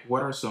then, like,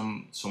 what are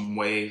some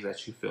ways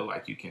that you feel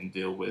like you can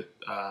deal with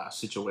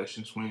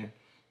situations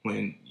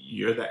when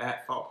you're the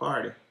at-fault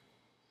party?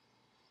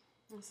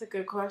 That's a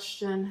good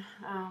question.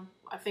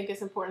 I think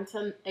it's important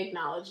to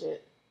acknowledge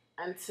it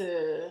and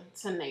to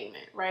name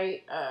it,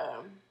 right?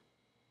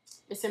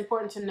 It's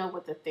important to know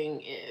what the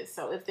thing is.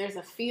 So if there's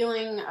a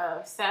feeling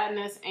of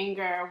sadness,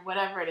 anger,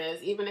 whatever it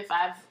is, even if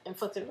I've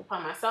inflicted it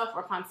upon myself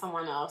or upon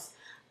someone else,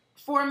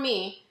 for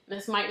me,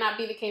 this might not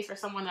be the case for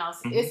someone else.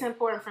 It's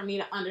important for me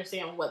to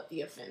understand what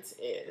the offense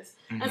is.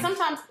 And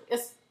sometimes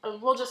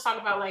we'll just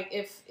talk about like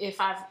if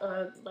I've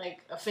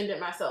like offended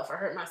myself or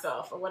hurt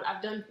myself or what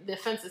I've done, the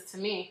offenses to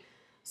me.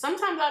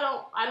 Sometimes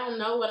I don't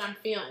know what I'm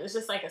feeling. It's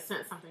just like a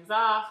sense something's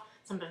off.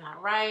 Something's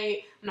not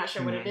right. I'm not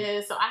sure what it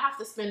is. So I have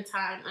to spend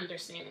time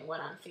understanding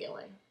what I'm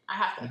feeling. I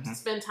have to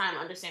spend time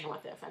understanding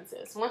what the offense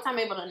is. Once I'm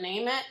able to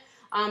name it,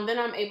 then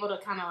I'm able to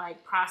kind of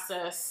like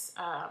process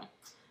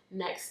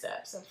next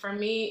steps. And for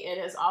me, it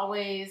is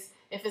always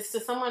if it's to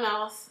someone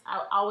else,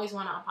 I always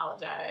want to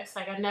apologize.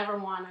 Like, I never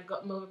want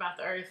to move about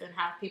the earth and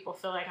have people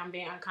feel like I'm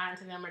being unkind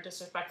to them or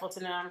disrespectful to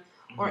them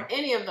or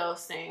any of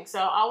those things. So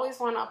I always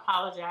want to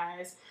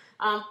apologize.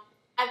 I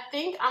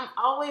think I'm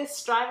always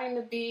striving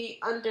to be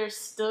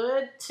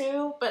understood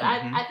too, but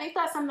I think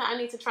that's something I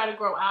need to try to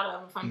grow out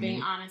of, if I'm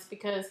being honest,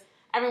 because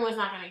everyone's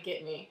not going to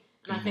get me,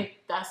 and I think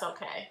that's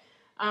okay.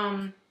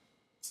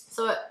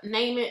 So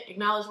name it,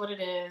 acknowledge what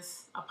it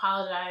is,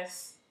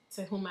 apologize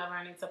to whomever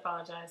I need to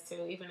apologize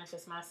to, even if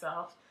it's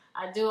myself.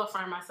 I do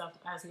affirm myself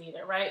as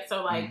needed, right?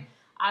 So, like,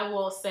 I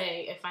will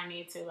say if I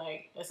need to,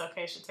 like, it's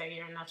okay, Shate,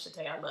 you're enough,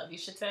 Shate, I love you,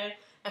 Shate.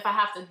 If I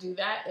have to do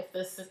that, if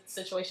the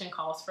situation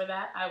calls for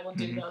that, I will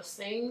do those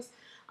things.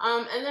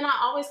 And then I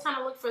always kind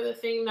of look for the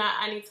thing that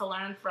I need to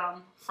learn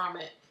from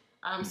it.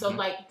 So,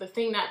 like, the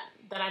thing that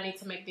I need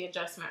to make the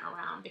adjustment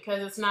around.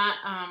 Because it's not,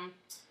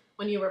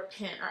 when you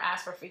repent or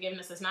ask for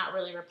forgiveness, it's not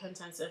really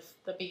repentance if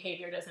the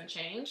behavior doesn't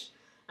change.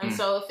 And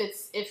so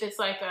if it's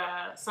like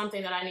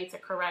something that I need to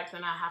correct,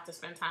 then I have to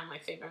spend time,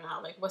 like, figuring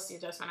out, like, what's the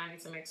adjustment I need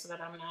to make so that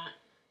I'm not,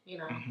 you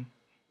know,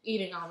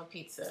 eating all the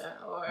pizza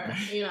or,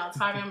 you know,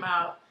 talking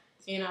about,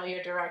 you know,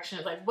 your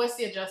directions. Like, what's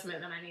the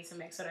adjustment that I need to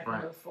make so that I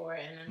can move forward,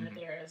 and then that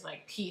there is,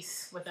 like,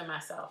 peace within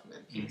myself and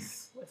then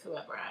peace with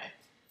whoever I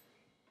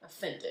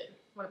offended.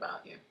 What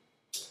about you?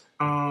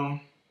 I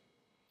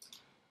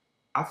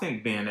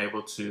think being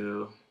able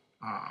to,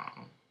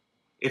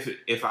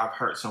 if I've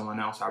hurt someone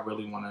else, I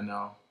really want to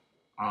know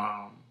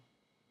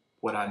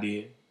what I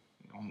did.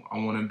 I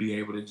want to be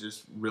able to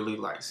just really,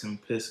 like,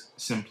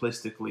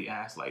 simplistically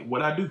ask, like,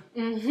 what I do,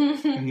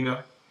 you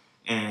know?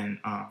 And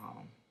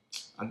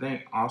I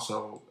think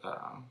also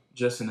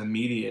just an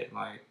immediate,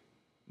 like,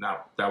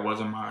 that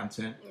wasn't my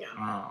intent.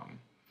 Yeah.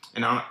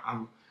 And I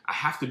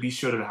have to be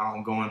sure that I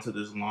don't go into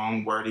this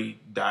long, wordy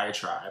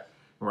diatribe,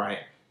 right?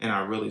 And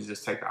I really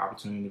just take the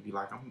opportunity to be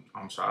like,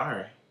 I'm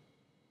sorry.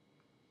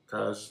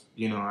 Because,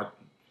 you know,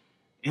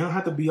 it don't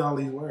have to be all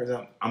these words.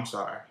 I'm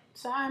sorry.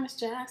 Sorry, Miss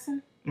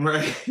Jackson.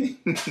 Right.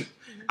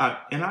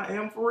 And I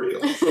am for real.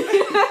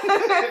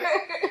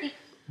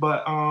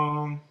 But,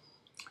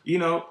 you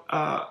know,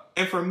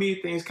 and for me,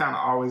 things kind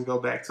of always go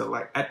back to,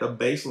 like, at the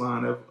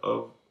baseline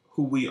of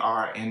who we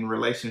are in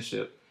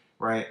relationship,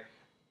 right?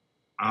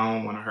 I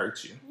don't want to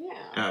hurt you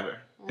ever.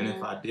 And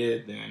if I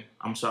did, then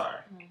I'm sorry.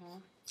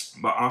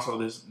 But also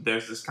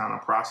there's this kind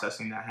of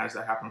processing that has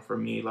to happen for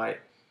me.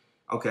 Like,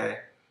 okay,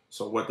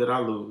 so what did I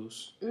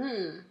lose?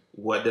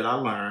 What did I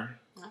learn?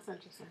 That's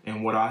interesting.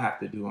 And what I have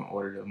to do in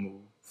order to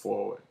move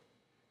forward.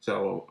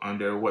 So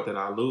under what did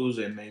I lose,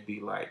 it may be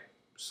like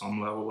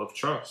some level of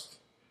trust,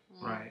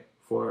 right?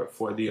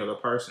 For the other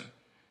person.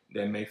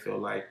 They may feel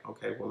like,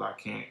 okay, well, I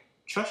can't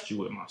trust you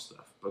with my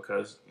stuff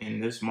because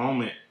in this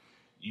moment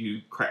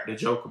you cracked a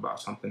joke about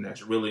something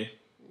that's really,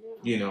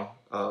 you know,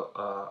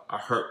 a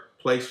hurt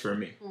place for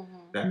me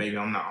that maybe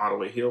I'm not all the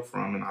way healed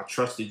from, and I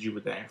trusted you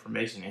with that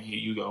information, and here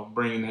you go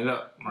bringing it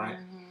up, right?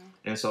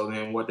 And so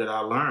then what did I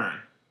learn?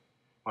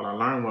 What I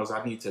learned was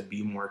I need to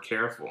be more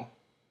careful,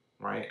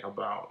 right,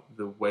 about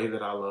the way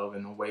that I love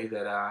and the way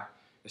that I,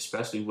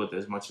 especially with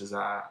as much as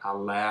I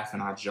laugh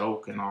and I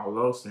joke and all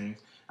those things,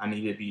 I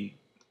need to be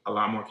a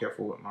lot more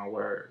careful with my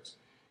words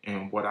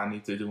and what I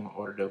need to do in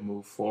order to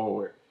move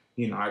forward.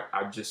 You know,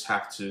 I just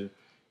have to,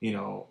 you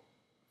know,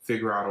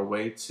 figure out a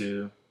way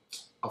to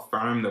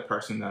affirm the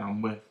person that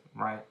I'm with,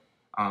 right?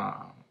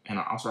 And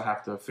I also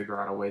have to figure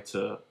out a way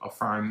to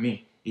affirm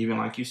me. Even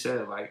like you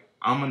said, like,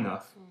 I'm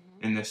enough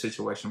in this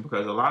situation,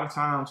 because a lot of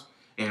times,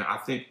 and I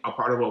think a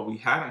part of what we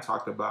haven't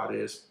talked about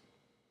is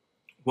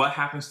what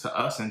happens to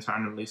us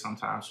internally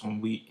sometimes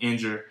when we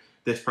injure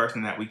this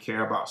person that we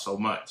care about so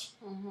much.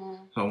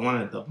 So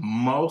one of the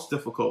most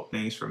difficult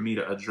things for me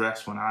to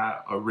address when I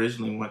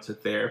originally went to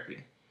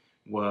therapy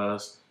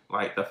was,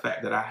 like, the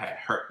fact that I had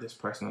hurt this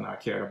person that I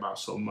cared about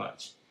so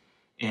much.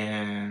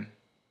 And,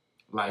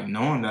 like,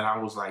 knowing that I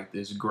was, like,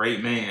 this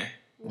great man,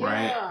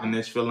 right? And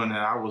this feeling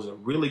that I was a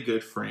really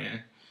good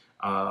friend,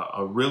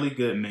 a really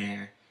good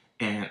man,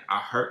 and I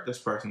hurt this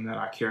person that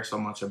I care so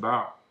much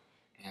about.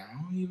 And I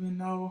don't even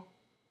know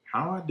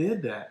how I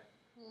did that.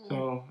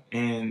 So,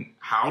 and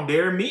how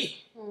dare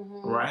me,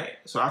 right?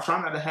 So I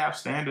try not to have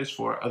standards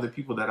for other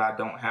people that I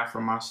don't have for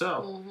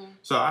myself.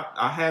 So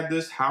I had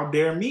this how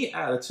dare me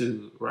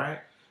attitude, right?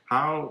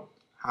 How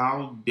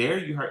dare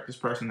you hurt this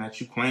person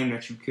that you claim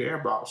that you care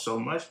about so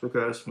much?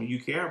 Because when you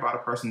care about a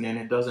person, then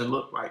it doesn't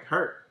look like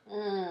hurt,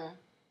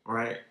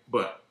 right?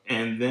 But,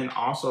 and then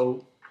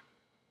also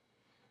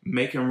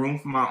making room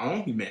for my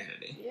own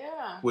humanity,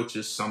 which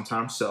is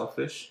sometimes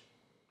selfish,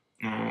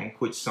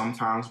 which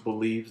sometimes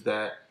believes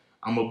that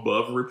I'm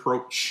above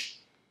reproach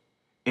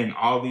and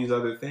all these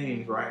other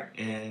things, right?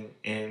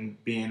 And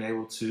being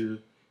able to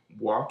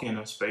walk in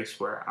a space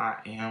where I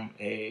am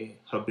a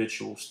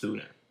habitual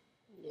student.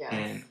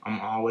 And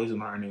I'm always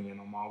learning, and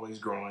I'm always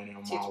growing, and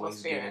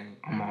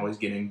I'm always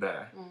getting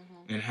better,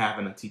 and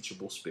having a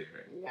teachable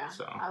spirit.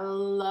 So I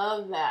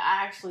love that.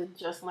 I actually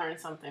just learned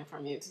something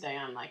from you today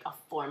on, like, a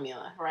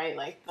formula, right?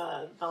 Like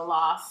the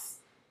loss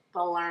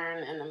the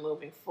learn and the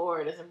moving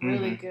forward is a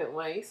really good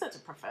way. You're such a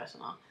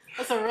professional.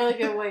 That's a really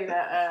good way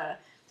to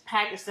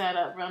package that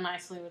up real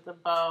nicely with a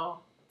bow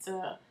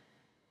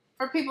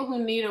for people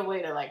who need a way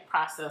to like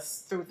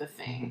process through the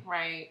thing,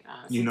 right?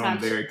 I'm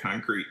very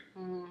concrete.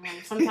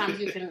 Sometimes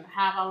you can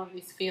have all of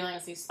these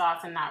feelings, these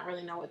thoughts, and not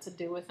really know what to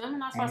do with them.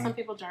 And that's why some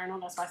people journal.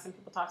 That's why some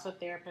people talk to a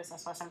therapist.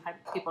 That's why some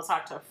people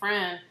talk to a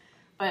friend.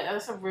 But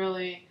that's a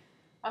really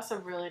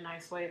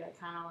nice way to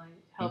kind of like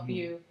help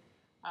you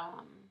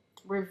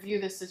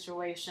review the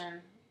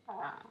situation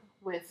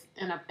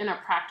in a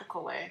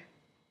practical way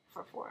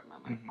for forward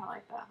movement. I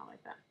like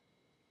that.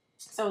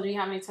 So do you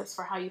have any tips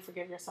for how you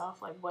forgive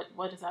yourself? Like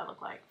what does that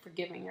look like,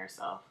 forgiving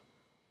yourself?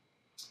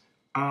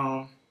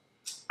 I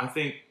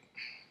think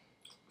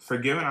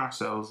forgiving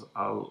ourselves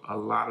a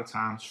lot of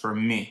times for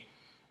me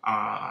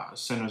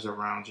centers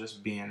around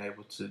just being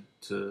able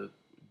to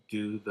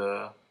do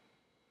the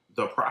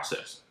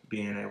process,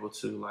 being able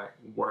to like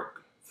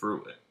work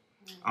through it.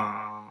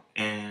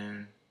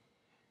 And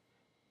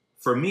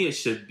for me, it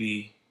should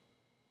be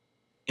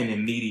an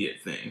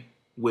immediate thing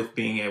with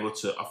being able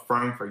to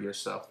affirm for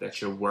yourself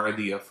that you're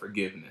worthy of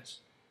forgiveness,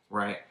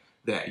 right?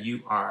 That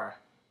you are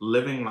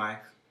living life,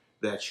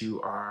 that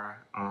you are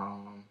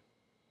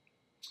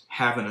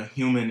having a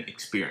human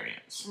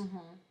experience,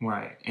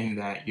 right? And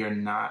that you're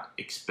not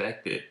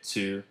expected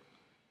to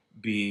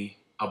be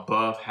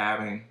above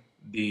having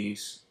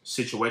these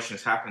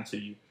situations happen to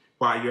you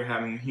while you're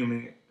having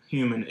a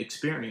human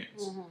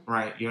experience,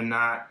 right? You're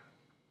not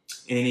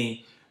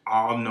any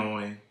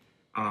all-knowing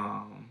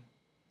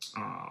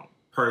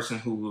person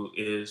who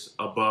is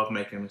above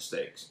making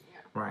mistakes,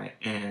 right?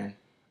 And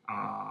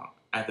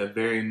at the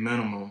very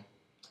minimum,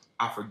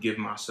 I forgive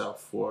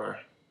myself for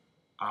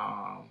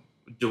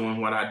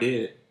doing what I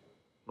did,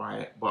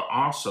 right? But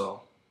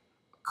also,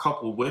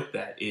 coupled with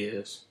that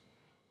is,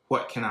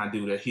 what can I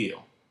do to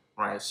heal,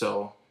 right?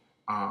 So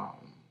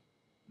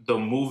the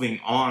moving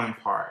on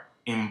part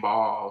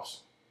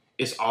involves,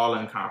 it's all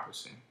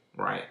encompassing,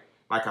 right?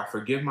 Like I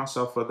forgive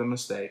myself for the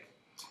mistake.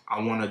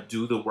 I want to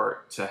do the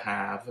work to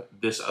have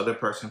this other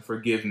person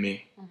forgive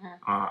me,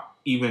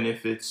 even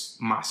if it's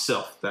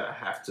myself that I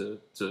have to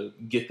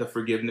get the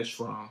forgiveness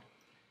from.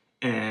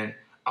 And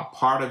a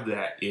part of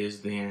that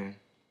is then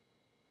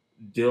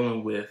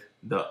dealing with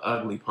the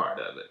ugly part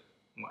of it.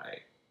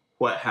 Like,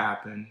 what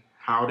happened?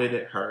 How did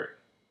it hurt?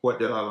 What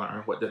did I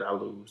learn? What did I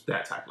lose?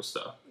 That type of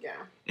stuff. Yeah.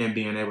 And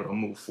being able to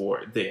move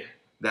forward there.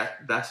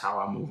 That's how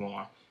I move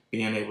on.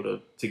 Being able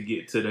to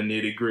get to the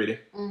nitty gritty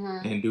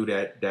and do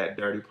that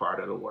dirty part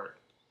of the work.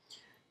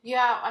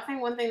 Yeah, I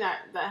think one thing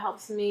that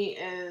helps me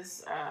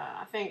is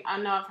I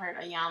know I've heard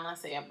Ayana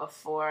say it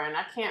before, and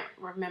I can't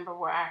remember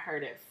where I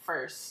heard it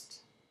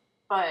first,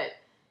 but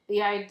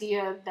the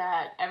idea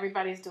that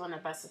everybody's doing the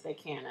best that they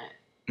can at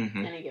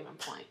any given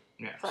point.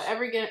 Yes. So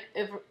every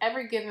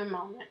given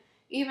moment,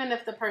 even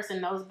if the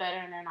person knows better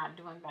and they're not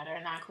doing better,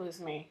 and that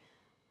includes me,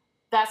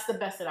 that's the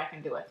best that I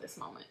can do at this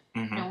moment.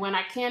 And when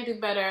I can do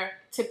better,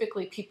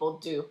 typically people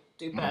do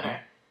better.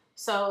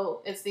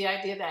 So it's the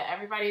idea that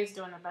everybody is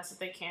doing the best that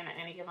they can at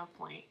any given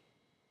point.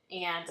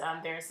 And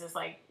there's this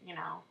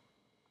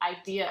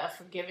idea of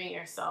forgiving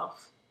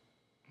yourself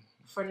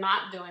for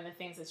not doing the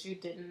things that you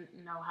didn't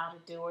know how to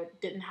do or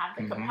didn't have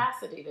the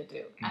capacity to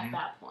do at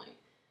that point.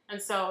 And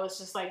so it's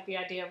just like the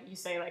idea of, you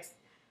say, like,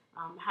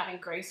 having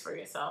grace for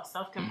yourself.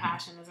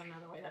 Self-compassion is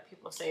another way that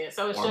people say it.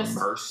 So it's just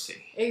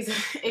mercy.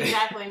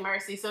 Exactly,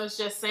 mercy. So it's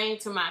just saying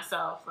to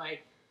myself,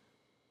 like,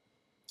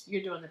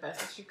 you're doing the best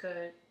that you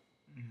could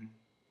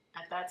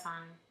at that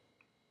time.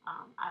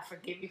 I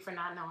forgive you for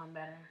not knowing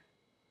better.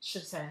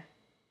 Should say.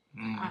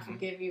 I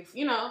forgive you,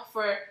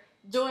 for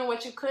doing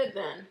what you could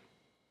then.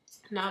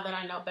 Now that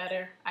I know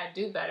better, I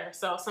do better.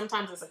 So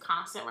sometimes it's a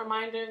constant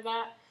reminder of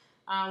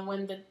that.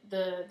 When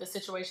the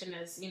situation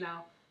is,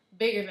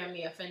 bigger than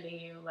me offending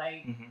you,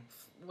 like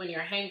when you're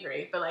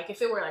hangry. But like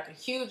if it were like a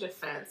huge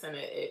offense and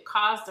it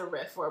caused a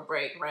rift or a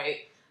break, right?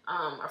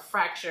 A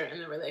fracture in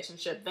the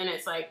relationship, then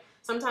it's like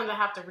sometimes I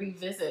have to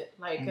revisit,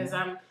 like, because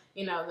I'm,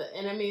 the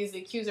enemy is the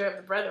accuser of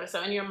the brethren.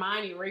 So in your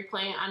mind, you're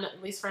replaying,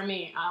 at least for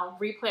me, I'll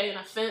replay an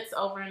offense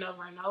over and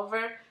over and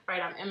over,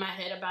 right? I'm in my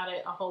head about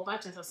it a whole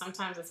bunch. And so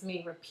sometimes it's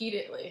me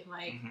repeatedly,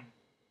 like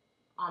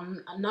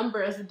on a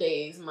number of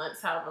days,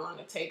 months, however long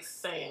it takes,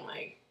 saying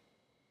like,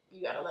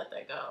 you got to let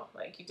that go.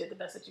 Like, you did the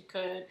best that you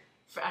could.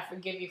 I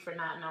forgive you for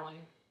not knowing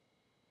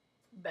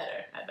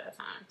better at that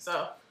time.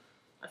 So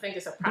I think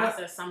it's a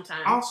process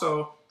sometimes.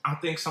 Also, I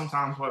think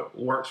sometimes what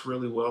works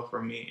really well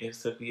for me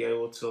is to be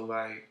able to,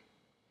 like,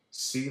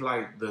 see,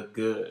 like, the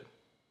good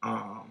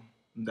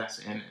that's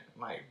in it.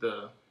 Like,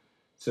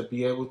 to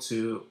be able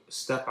to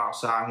step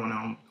outside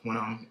when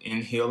I'm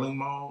in healing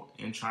mode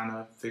and trying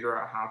to figure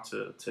out how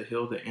to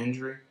heal the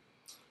injury.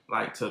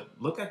 Like, to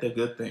look at the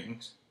good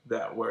things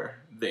that were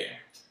there.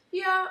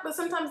 Yeah, but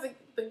sometimes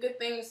the good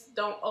things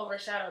don't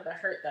overshadow the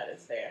hurt that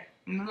is there.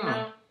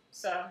 No.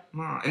 So.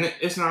 No, and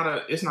it's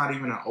not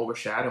even an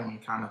overshadowing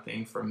kind of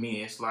thing for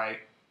me. It's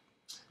like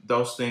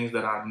those things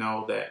that I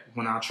know that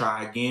when I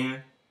try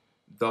again,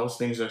 those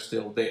things are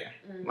still there.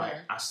 Like,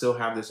 I still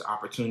have this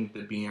opportunity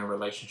to be in a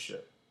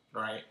relationship,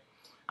 right?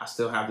 I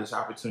still have this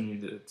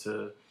opportunity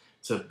to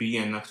be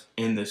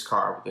in this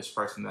car with this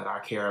person that I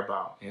care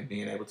about, and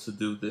being able to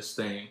do this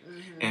thing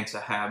and to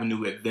have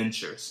new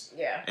adventures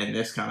and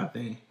this kind of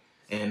thing.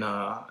 And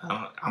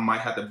I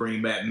might have to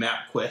bring back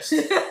MapQuest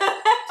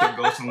to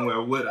go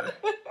somewhere with her,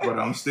 but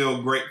I'm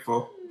still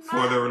grateful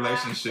for the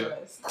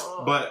relationship.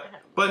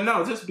 But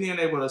no, just being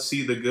able to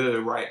see the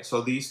good, right?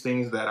 So these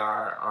things that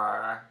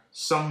are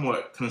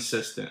somewhat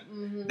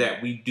consistent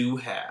that we do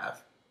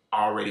have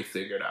already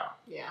figured out.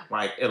 Yeah.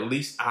 Like, at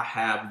least I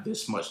have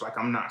this much. Like,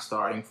 I'm not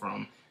starting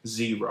from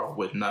zero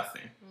with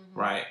nothing,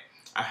 right?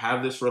 I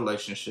have this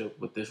relationship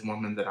with this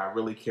woman that I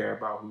really care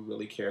about, who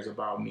really cares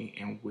about me,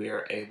 and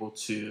we're able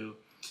to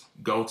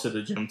go to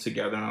the gym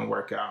together and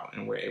work out,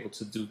 and we're able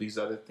to do these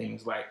other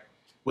things, like,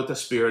 with the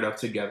spirit of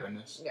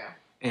togetherness. Yeah.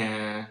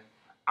 And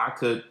I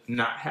could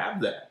not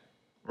have that,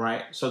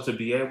 right? So to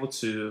be able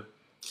to,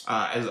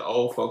 as the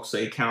old folks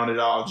say, count it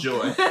all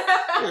joy,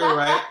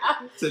 right?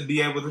 To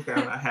be able to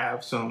kind of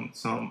have some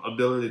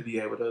ability to be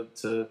able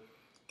to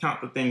count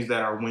the things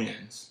that are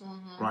wins,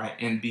 right?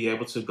 And be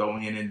able to go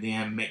in and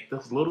then make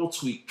this little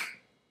tweak,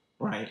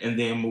 right? And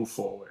then move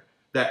forward.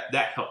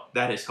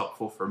 That is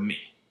helpful for me.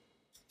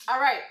 All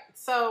right.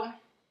 So,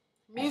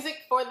 music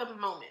for the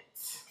moment.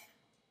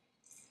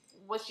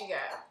 What you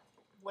got?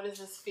 What does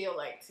this feel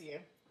like to you?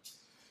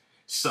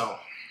 So,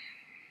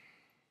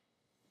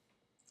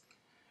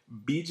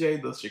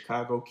 BJ the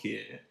Chicago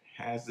Kid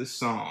has this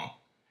song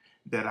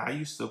that I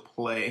used to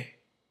play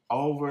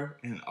over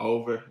and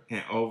over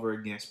and over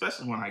again,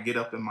 especially when I get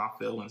up in my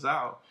feelings.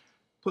 I'll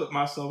put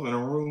myself in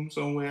a room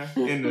somewhere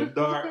in the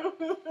dark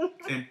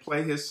and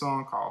play his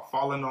song called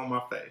Falling on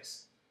My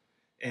Face.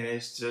 And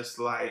it's just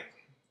like,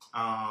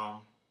 I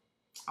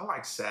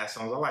like sad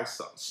songs. I like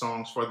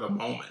songs for the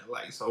moment.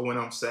 Like, so when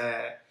I'm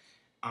sad,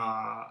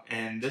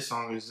 and this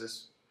song is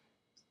just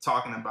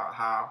talking about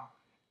how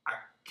I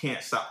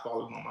can't stop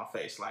falling on my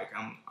face. Like,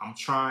 I'm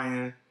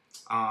trying.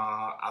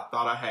 I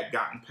thought I had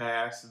gotten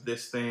past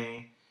this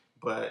thing,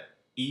 but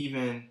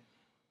even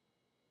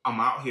I'm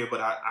out here, but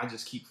I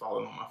just keep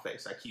falling on my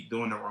face. I keep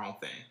doing the wrong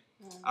thing.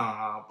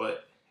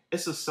 But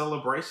it's a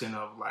celebration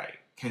of, like,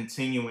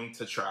 continuing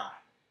to try,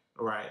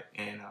 right?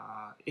 And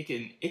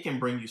it can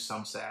bring you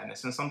some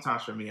sadness. And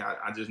sometimes for me,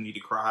 I just need to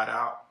cry it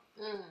out.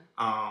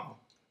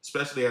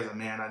 Especially as a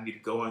man, I need to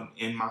go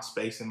in my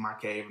space, in my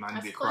cave, and I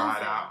need to cry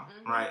it out,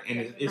 right?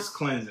 And it's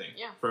cleansing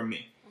for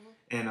me.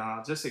 And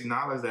just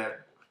acknowledge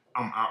that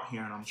I'm out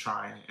here and I'm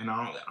trying, and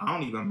I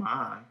don't even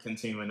mind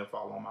continuing to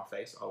fall on my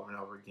face over and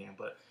over again.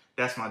 But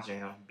that's my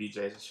jam.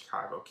 BJ's a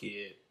Chicago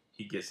Kid.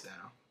 He gets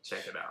down.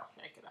 Check it out.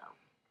 Check it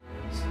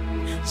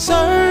out.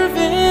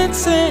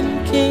 Servants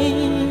and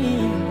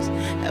kings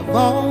have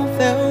all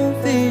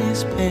felt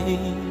this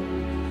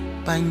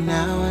pain. By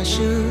now I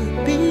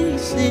should be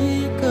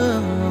sick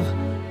of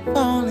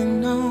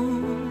falling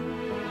on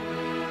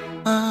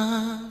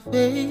my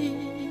face.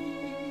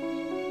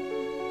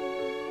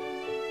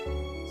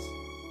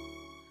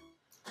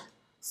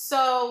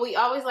 So we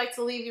always like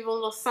to leave you a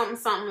little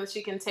something that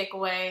you can take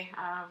away.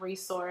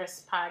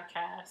 Resource,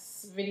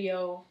 podcast,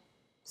 video,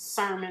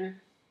 sermon,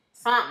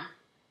 something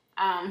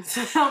to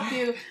help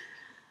you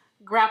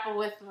grapple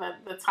with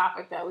the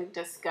topic that we've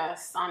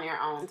discussed on your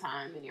own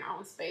time, in your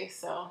own space.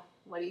 So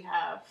what do you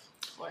have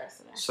for us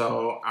today?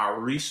 So our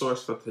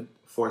resource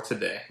for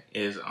today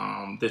is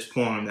this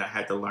poem that I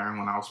had to learn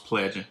when I was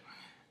pledging,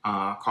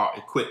 called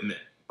Equipment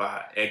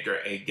by Edgar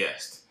A.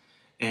 Guest.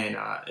 And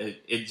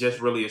it just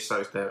really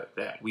asserts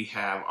that we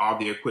have all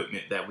the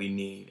equipment that we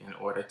need in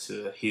order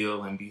to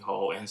heal and be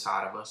whole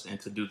inside of us and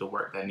to do the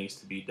work that needs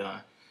to be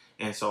done.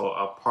 And so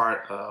a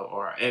part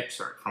or an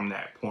excerpt from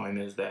that poem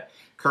is that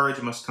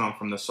courage must come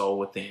from the soul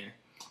within.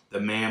 The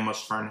man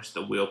must furnish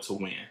the will to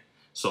win.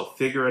 So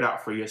figure it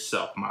out for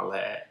yourself, my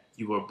lad.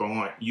 You were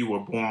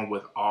born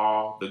with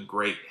all the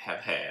great have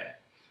had.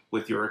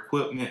 With your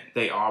equipment,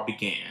 they all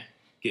began.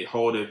 Get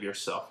hold of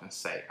yourself and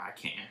say, I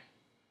can.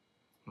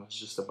 It's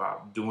just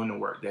about doing the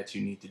work that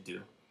you need to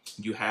do.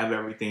 You have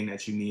everything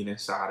that you need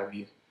inside of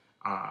you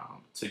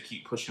to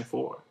keep pushing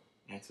forward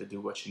and to do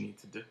what you need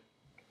to do.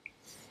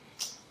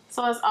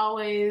 So as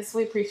always,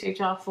 we appreciate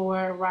y'all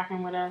for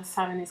rocking with us,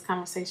 having these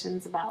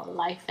conversations about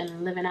life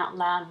and living out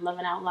loud,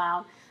 loving out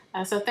loud.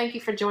 So thank you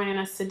for joining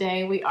us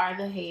today. We are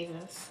the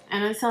Hazes.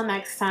 And until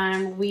next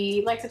time,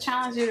 we like to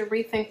challenge you to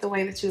rethink the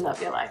way that you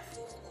love your life.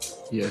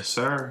 Yes,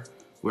 sir.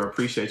 We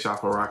appreciate y'all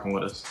for rocking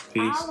with us.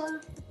 Peace. Holla.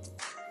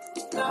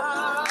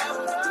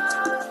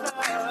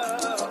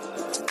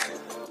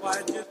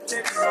 Why'd you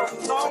take so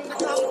long to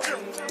come to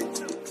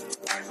me?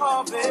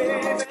 Oh,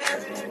 baby.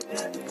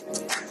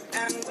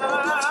 And